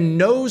in heaven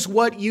knows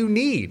what you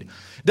need.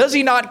 Does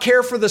he not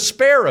care for the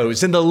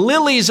sparrows and the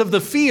lilies of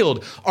the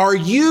field? Are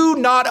you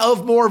not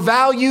of more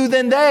value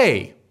than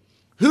they?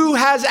 Who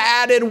has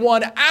added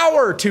 1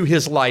 hour to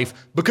his life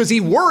because he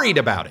worried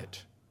about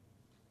it?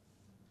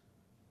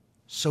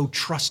 So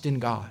trust in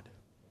God.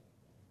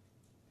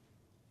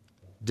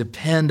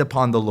 Depend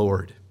upon the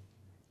Lord.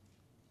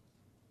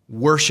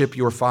 Worship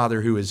your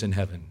Father who is in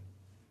heaven.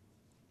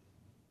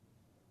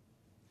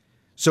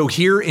 So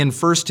here in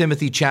 1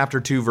 Timothy chapter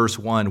 2, verse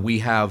 1, we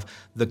have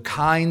the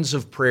kinds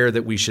of prayer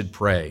that we should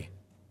pray.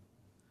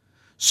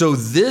 So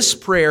this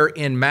prayer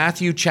in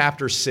Matthew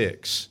chapter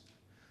 6,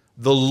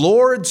 the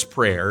Lord's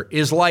Prayer,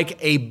 is like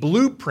a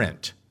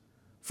blueprint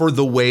for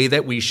the way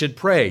that we should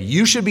pray.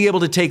 You should be able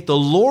to take the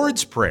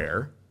Lord's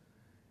Prayer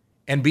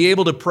and be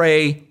able to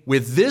pray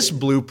with this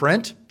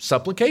blueprint: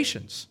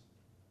 supplications,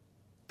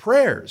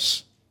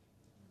 prayers,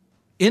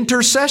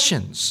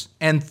 intercessions,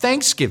 and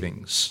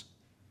thanksgivings.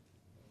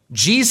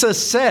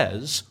 Jesus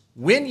says,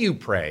 when you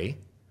pray,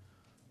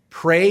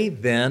 pray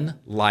then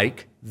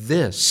like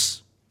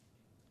this.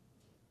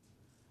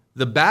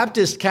 The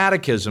Baptist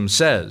Catechism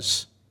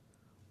says,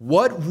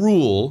 what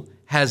rule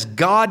has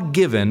God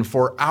given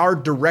for our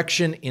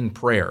direction in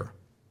prayer?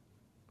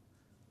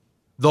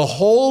 The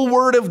whole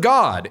Word of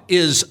God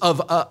is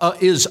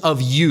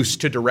of use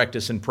to direct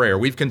us in prayer.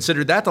 We've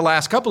considered that the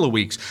last couple of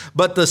weeks.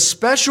 But the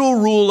special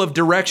rule of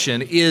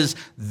direction is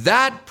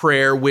that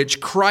prayer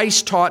which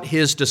Christ taught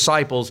his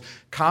disciples,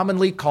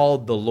 commonly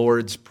called the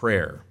Lord's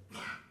Prayer.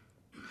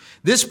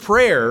 This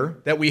prayer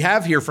that we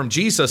have here from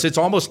Jesus, it's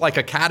almost like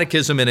a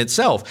catechism in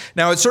itself.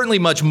 Now, it's certainly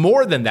much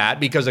more than that,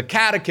 because a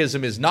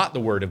catechism is not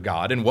the Word of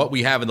God, and what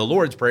we have in the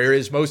Lord's Prayer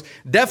is most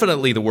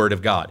definitely the Word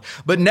of God.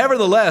 But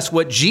nevertheless,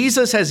 what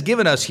Jesus has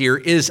given us here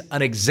is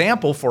an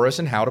example for us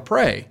in how to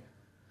pray.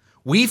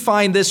 We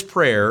find in this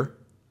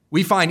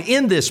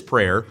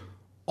prayer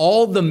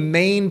all the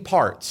main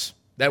parts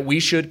that we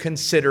should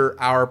consider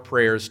our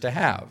prayers to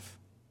have.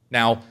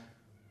 Now,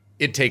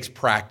 it takes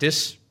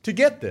practice to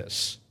get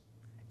this.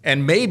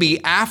 And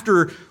maybe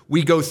after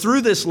we go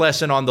through this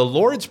lesson on the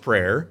Lord's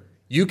Prayer,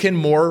 you can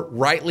more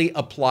rightly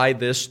apply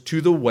this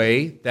to the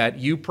way that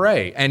you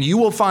pray. And you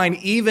will find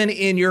even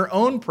in your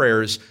own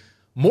prayers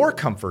more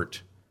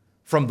comfort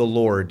from the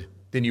Lord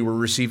than you were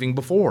receiving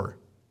before.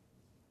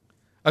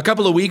 A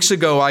couple of weeks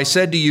ago, I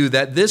said to you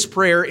that this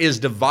prayer is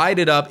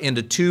divided up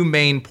into 2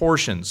 main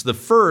portions. The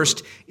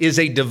first is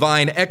a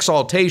divine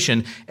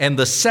exaltation, and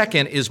the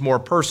second is more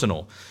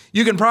personal.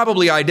 You can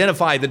probably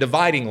identify the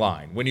dividing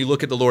line when you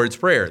look at the Lord's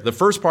Prayer. The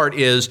first part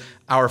is,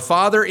 Our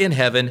Father in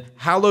heaven,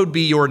 hallowed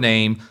be your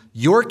name.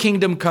 Your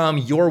kingdom come,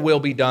 your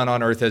will be done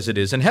on earth as it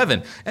is in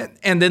heaven.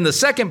 And then the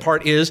second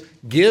part is,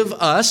 give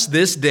us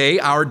this day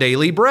our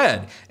daily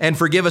bread, and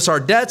forgive us our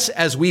debts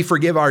as we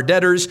forgive our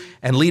debtors,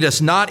 and lead us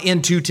not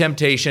into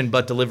temptation,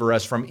 but deliver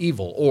us from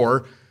evil.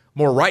 Or,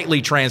 more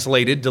rightly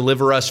translated,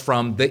 deliver us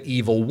from the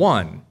evil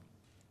one.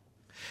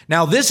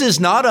 Now, this is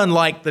not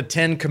unlike the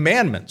 10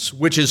 Commandments,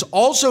 which is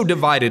also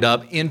divided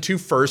up into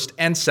first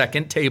and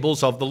second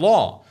tables of the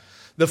law.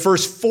 The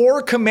first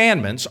 4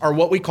 commandments are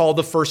what we call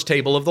the first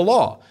table of the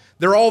law.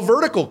 They're all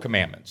vertical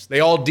commandments.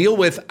 They all deal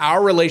with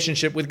our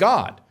relationship with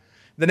God.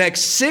 The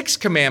next 6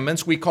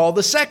 commandments we call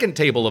the second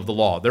table of the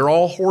law. They're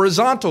all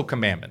horizontal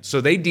commandments. So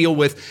they deal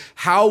with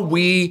how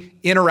we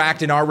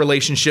interact in our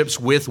relationships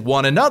with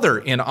one another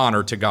in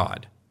honor to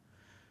God.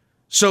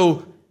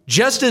 So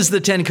just as the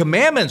 10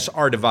 commandments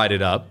are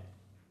divided up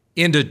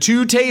into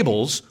 2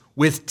 tables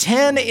with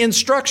 10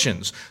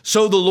 instructions,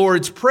 so the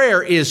Lord's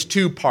Prayer is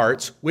 2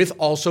 parts with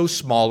also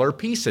smaller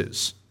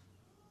pieces.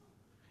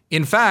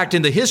 In fact,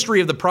 in the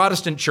history of the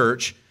Protestant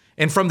church,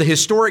 and from the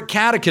historic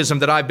catechism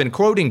that I've been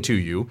quoting to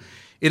you,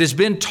 it has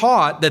been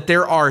taught that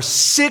there are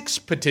 6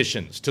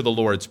 petitions to the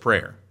Lord's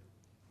Prayer.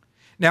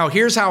 Now,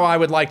 here's how I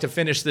would like to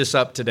finish this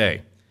up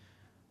today.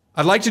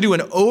 I'd like to do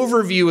an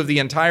overview of the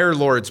entire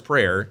Lord's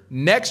Prayer.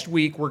 Next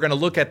week, we're going to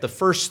look at the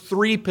first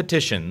 3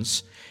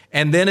 petitions,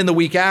 and then in the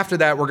week after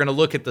that, we're going to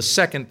look at the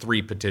second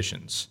 3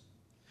 petitions.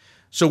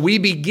 So we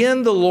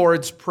begin the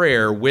Lord's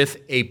Prayer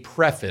with a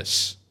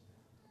preface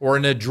or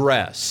an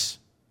address,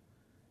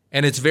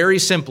 and it's very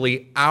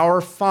simply, Our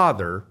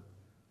Father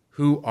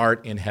who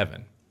art in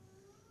heaven.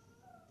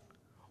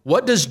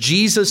 What does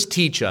Jesus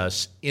teach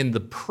us in the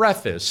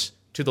preface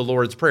to the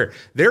Lord's Prayer?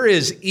 There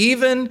is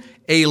even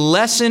a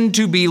lesson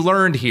to be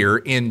learned here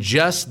in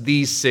just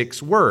these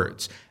 6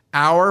 words.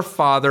 Our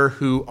Father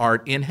who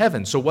art in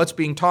heaven. So what's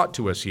being taught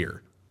to us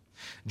here?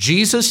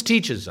 Jesus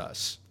teaches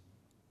us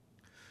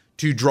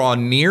to draw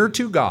near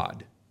to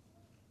God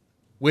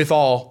with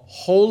all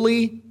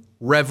holy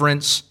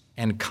reverence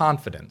and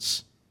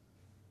confidence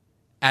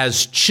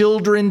as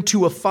children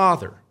to a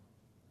Father,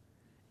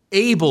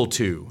 able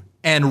to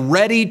and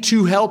ready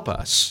to help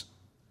us,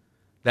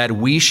 that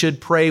we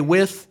should pray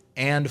with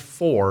and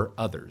for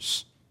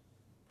others.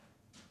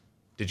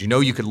 Did you know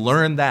you could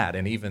learn that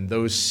in even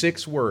those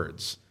 6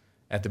 words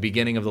at the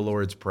beginning of the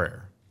Lord's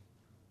Prayer?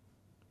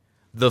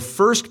 The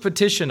first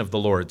petition of the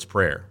Lord's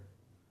Prayer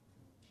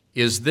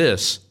is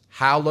this: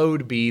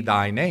 hallowed be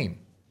thy name.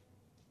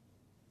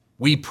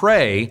 We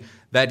pray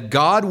that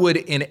God would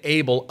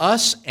enable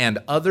us and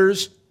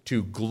others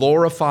to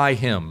glorify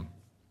him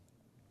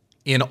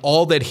in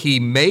all that he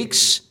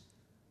makes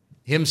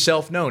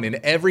himself known, in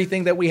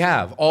everything that we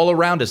have all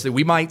around us, that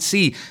we might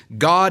see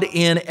God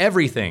in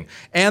everything,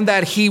 and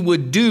that he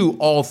would do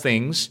all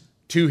things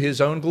to his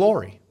own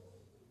glory.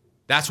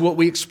 That's what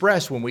we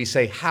express when we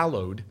say,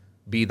 hallowed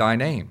be thy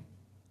name.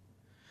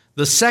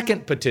 The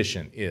second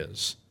petition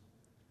is,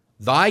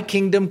 thy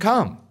kingdom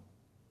come.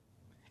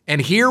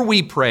 And here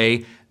we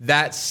pray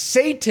that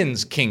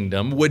Satan's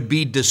kingdom would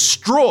be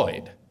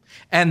destroyed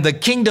and the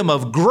kingdom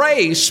of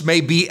grace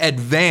may be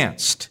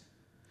advanced,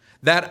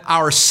 that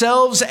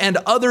ourselves and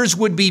others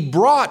would be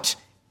brought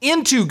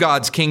into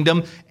God's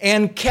kingdom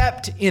and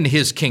kept in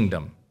his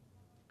kingdom,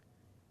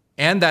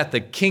 and that the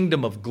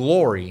kingdom of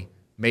glory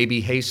may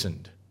be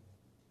hastened.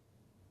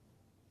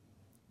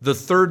 The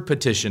third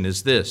petition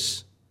is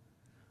this: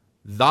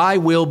 thy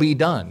will be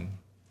done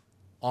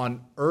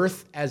on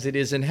earth as it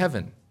is in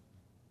heaven.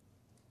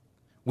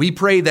 We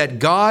pray that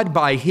God,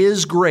 by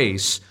his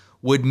grace,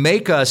 would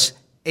make us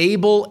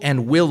able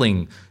and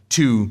willing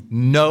to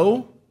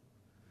know,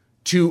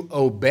 to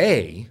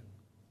obey,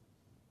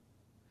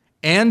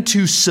 and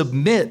to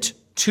submit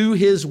to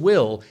his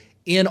will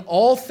in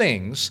all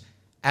things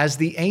as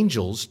the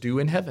angels do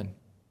in heaven.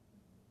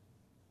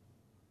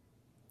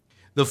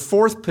 The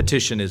fourth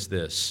petition is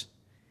this: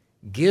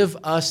 give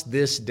us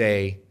this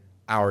day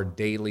our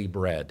daily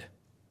bread.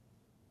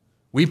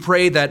 We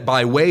pray that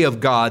by way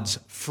of God's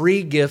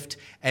free gift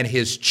and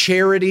his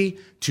charity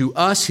to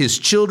us, his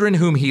children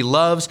whom he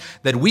loves,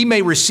 that we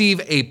may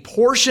receive a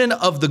portion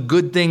of the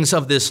good things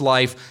of this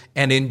life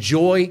and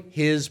enjoy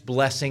his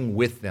blessing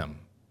with them.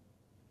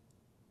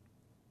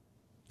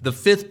 The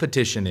fifth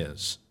petition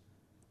is,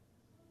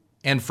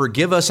 and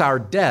forgive us our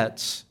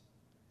debts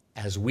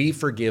as we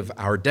forgive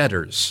our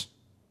debtors.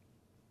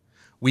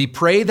 We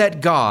pray that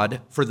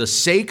God, for the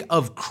sake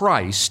of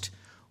Christ,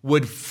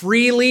 would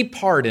freely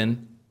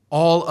pardon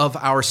all of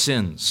our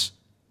sins,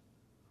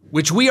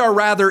 which we are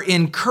rather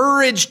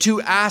encouraged to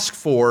ask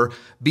for,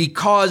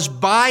 because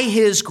by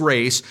his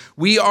grace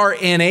we are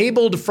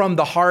enabled from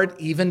the heart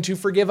even to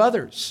forgive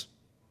others.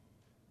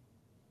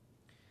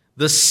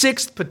 The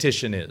sixth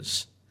petition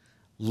is,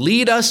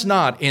 lead us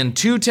not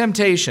into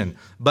temptation,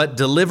 but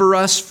deliver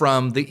us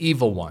from the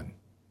evil one.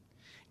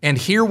 And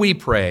here we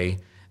pray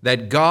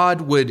that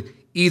God would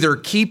either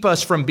keep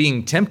us from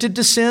being tempted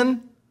to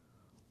sin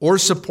or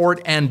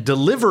support and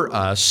deliver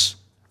us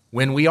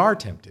when we are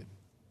tempted.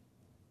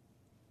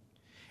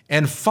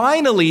 And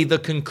finally, the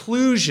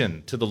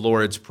conclusion to the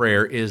Lord's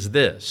Prayer is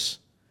this: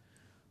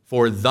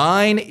 for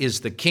thine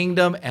is the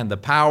kingdom and the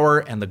power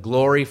and the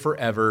glory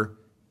forever.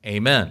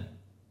 Amen.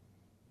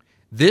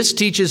 This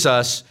teaches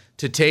us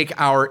to take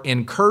our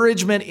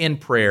encouragement in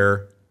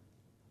prayer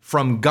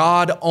from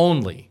God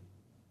only,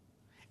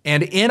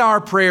 and in our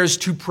prayers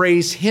to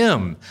praise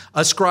him,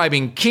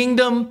 ascribing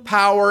kingdom,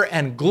 power,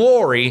 and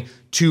glory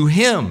to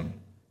him.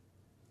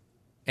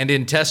 And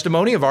in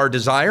testimony of our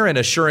desire and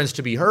assurance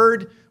to be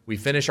heard, we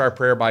finish our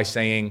prayer by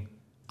saying,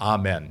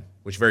 Amen,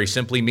 which very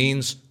simply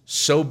means,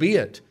 so be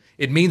it.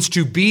 It means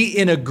to be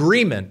in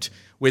agreement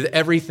with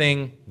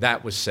everything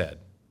that was said.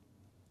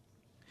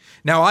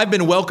 Now, I've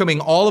been welcoming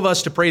all of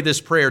us to pray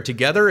this prayer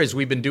together, as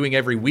we've been doing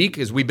every week,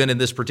 as we've been in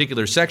this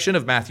particular section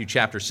of Matthew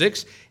chapter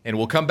 6, and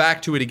we'll come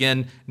back to it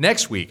again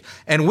next week.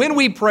 And when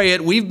we pray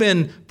it, we've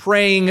been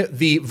praying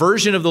the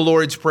version of the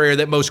Lord's Prayer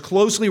that most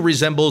closely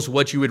resembles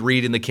what you would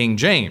read in the King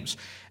James.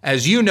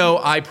 As you know,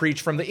 I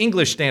preach from the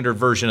English Standard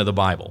Version of the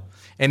Bible.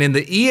 And in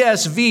the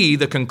ESV,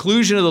 the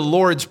conclusion of the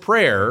Lord's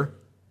Prayer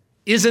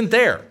isn't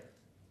there.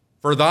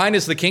 For thine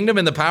is the kingdom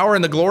and the power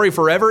and the glory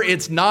forever.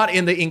 It's not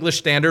in the English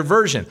Standard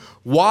Version.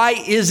 Why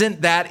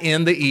isn't that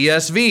in the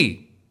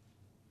ESV?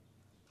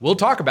 We'll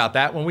talk about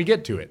that when we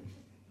get to it.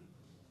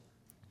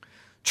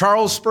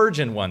 Charles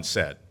Spurgeon once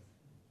said,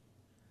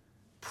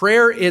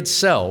 prayer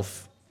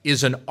itself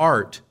is an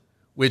art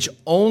which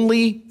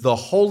only the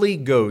Holy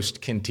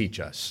Ghost can teach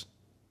us.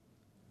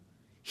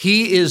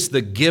 He is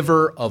the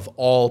giver of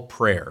all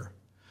prayer.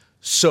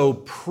 So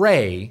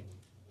pray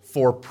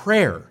for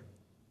prayer.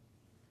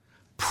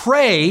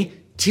 Pray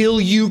till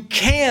you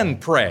can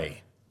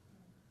pray.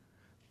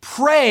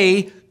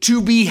 Pray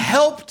to be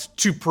helped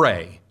to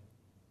pray.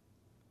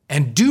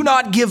 And do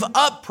not give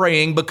up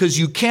praying because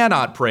you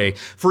cannot pray.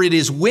 For it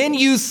is when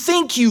you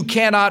think you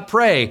cannot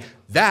pray,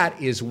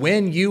 That is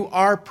when you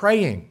are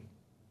praying.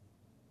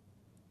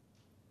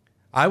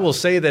 I will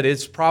say that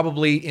it's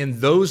probably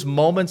in those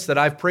moments that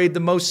I've prayed the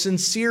most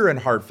sincere and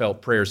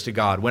heartfelt prayers to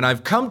God. When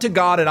I've come to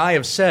God and I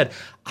have said,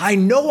 I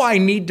know I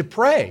need to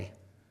pray,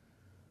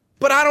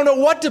 but I don't know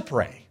what to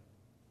pray.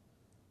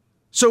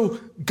 So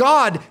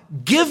God,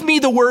 give me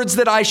the words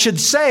that I should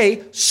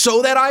say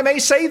so that I may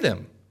say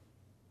them.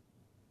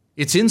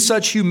 It's in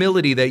such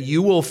humility that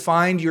you will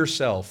find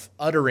yourself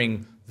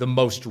uttering the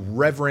most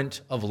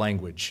reverent of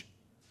language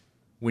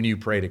when you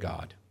pray to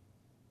God.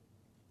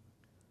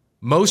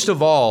 Most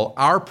of all,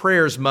 our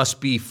prayers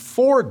must be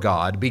for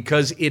God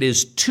because it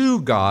is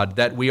to God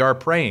that we are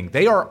praying.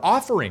 They are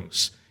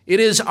offerings.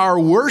 It is our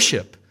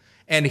worship,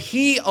 and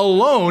He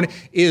alone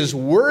is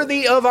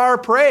worthy of our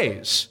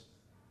praise.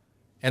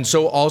 And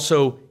so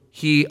also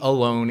He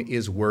alone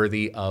is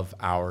worthy of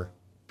our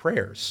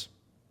prayers.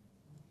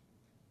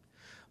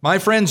 My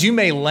friends, you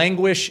may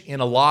languish in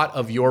a lot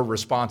of your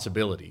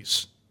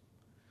responsibilities.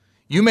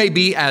 You may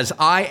be as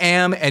I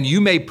am, and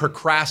you may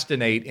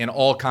procrastinate in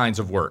all kinds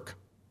of work.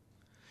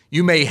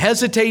 You may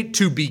hesitate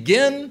to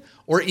begin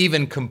or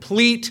even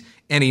complete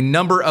any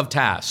number of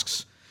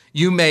tasks.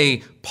 You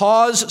may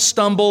pause,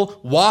 stumble,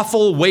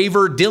 waffle,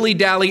 waver,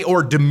 dilly-dally,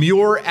 or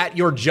demur at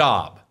your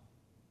job.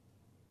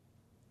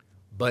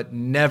 But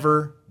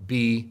never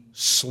be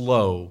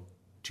slow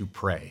to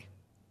pray.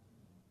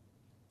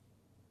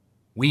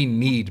 We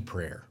need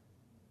prayer.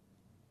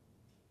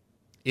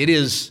 It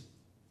is,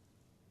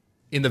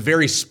 in the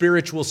very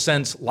spiritual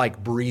sense,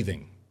 like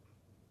breathing.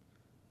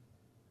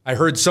 I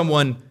heard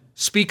someone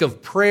speak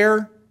of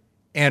prayer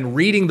and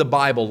reading the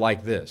Bible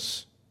like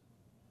this.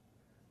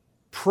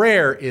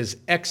 Prayer is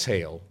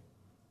exhale,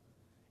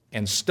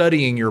 and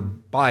studying your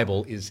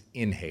Bible is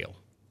inhale.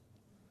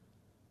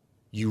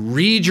 You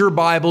read your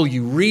Bible,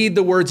 you read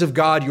the words of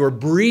God, you're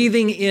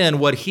breathing in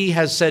what He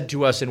has said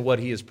to us and what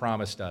He has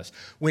promised us.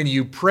 When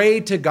you pray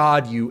to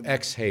God, you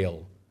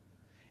exhale.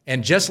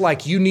 And just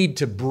like you need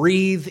to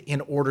breathe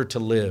in order to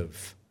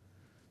live,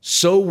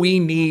 so we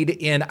need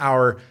in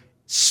our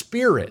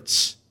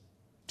spirits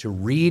to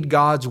read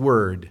God's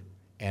word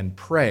and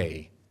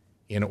pray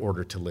in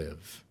order to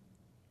live.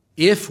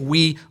 If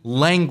we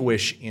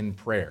languish in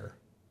prayer,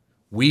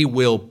 we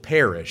will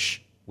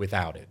perish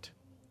without it.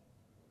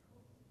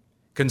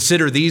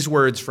 Consider these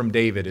words from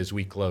David as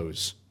we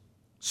close.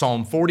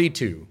 Psalm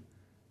 42,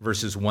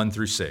 verses 1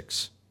 through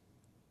 6.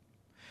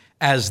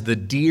 As the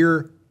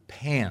deer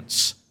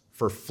pants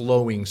for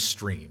flowing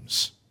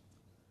streams,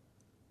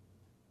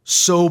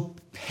 so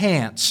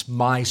pants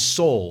my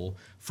soul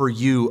for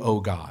you, O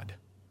God.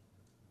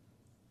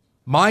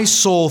 My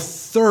soul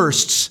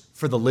thirsts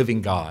for the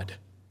living God.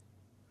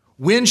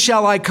 When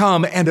shall I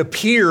come and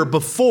appear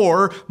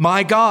before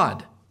my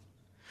God?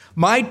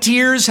 My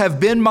tears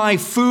have been my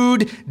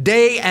food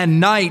day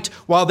and night,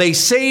 while they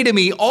say to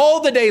me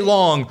all the day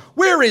long,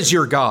 where is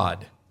your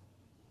God?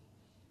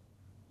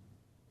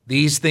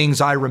 These things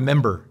I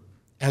remember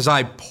as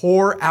I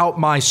pour out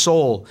my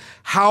soul,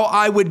 how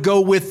I would go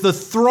with the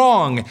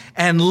throng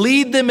and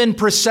lead them in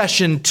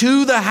procession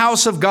to the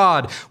house of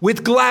God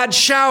with glad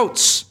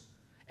shouts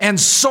and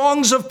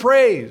songs of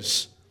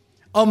praise,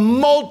 a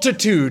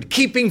multitude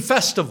keeping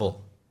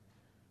festival.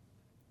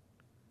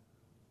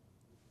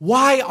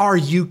 Why are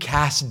you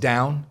cast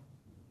down,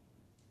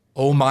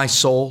 O my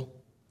soul?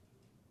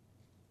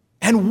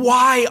 And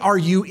why are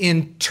you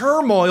in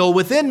turmoil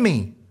within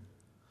me?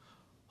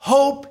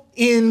 Hope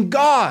in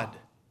God,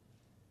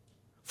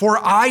 for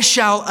I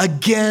shall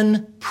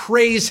again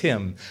praise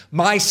Him,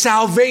 my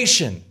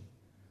salvation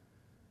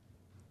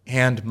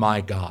and my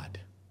God.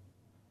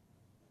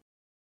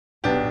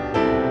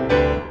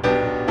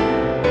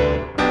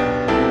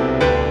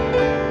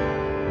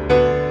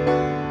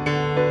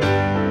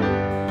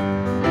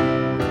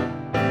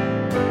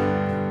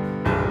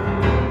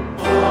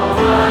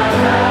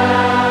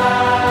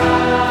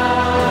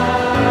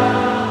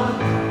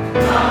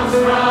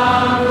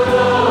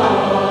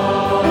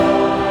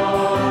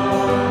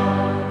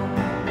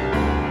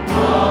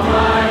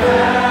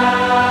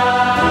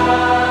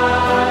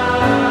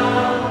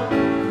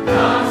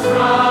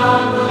 From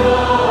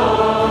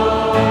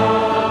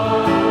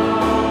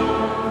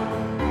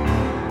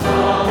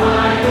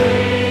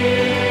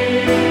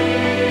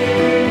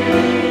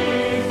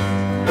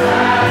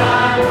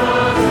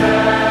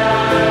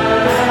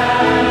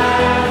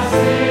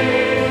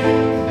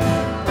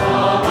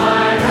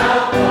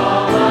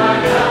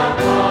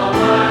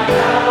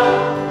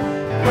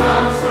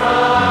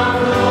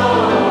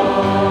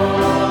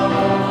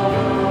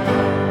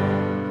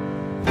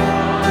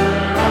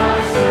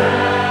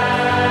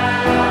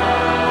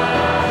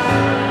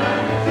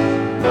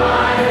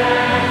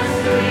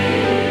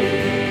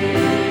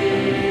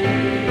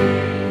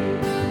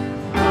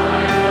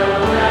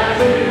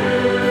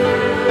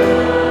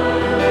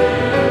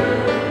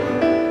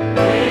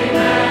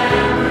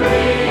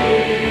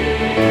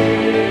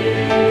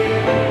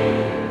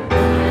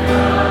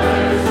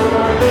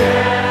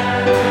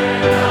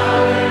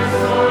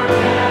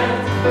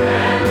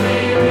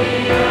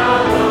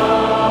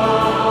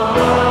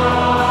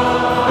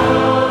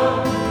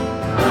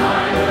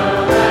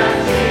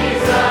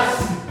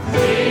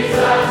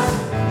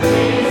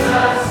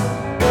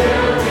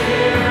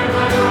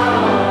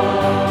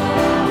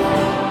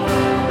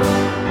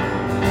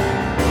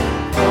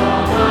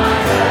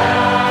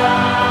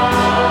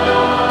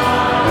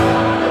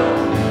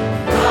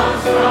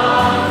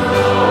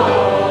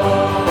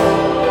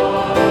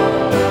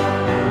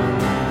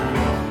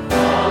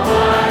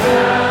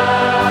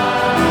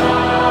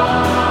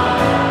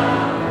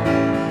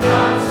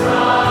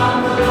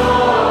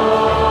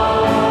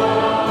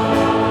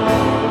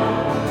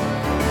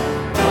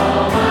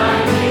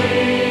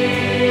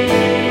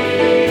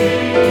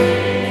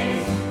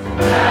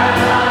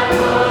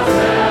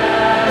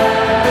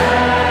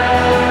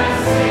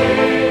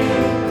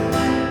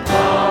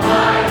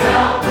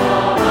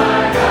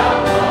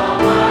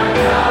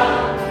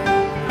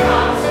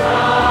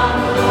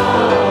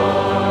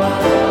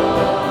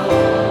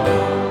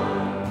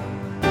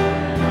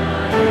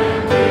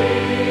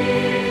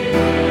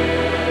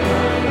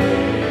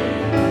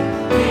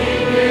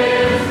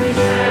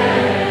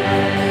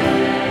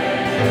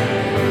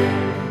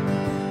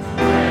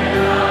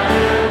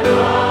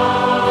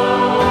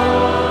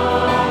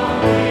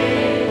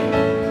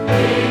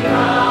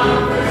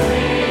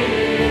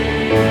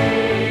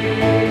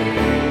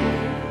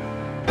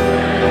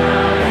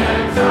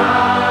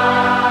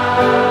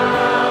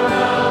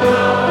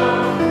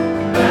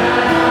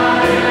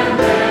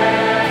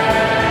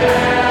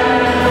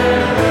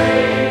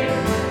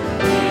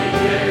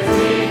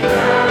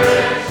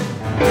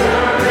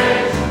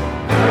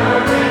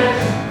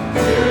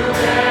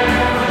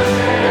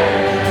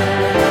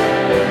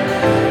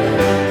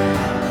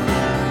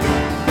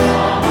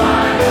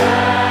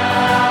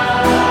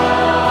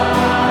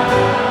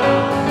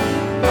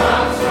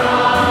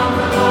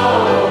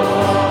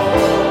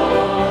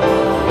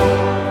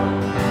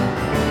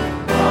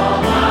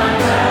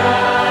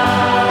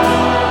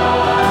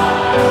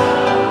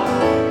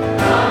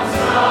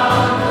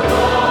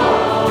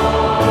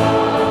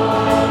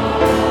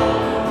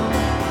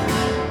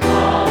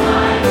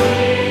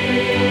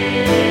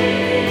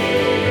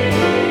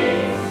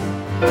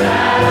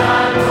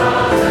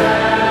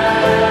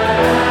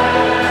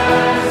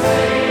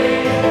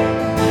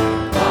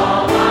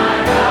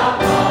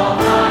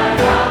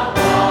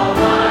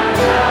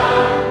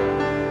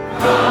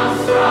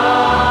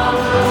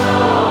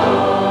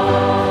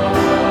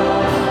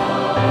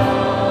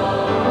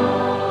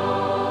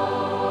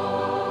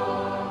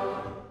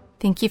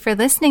Thank you for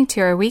listening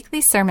to our weekly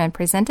sermon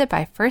presented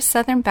by First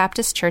Southern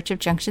Baptist Church of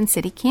Junction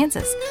City,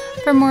 Kansas.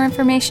 For more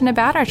information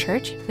about our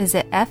church,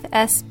 visit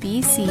fsbcjc.org.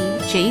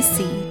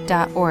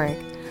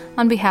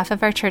 On behalf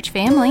of our church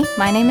family,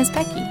 my name is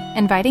Becky,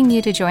 inviting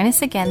you to join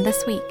us again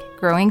this week,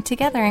 growing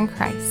together in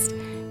Christ,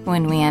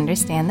 when we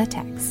understand the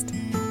text.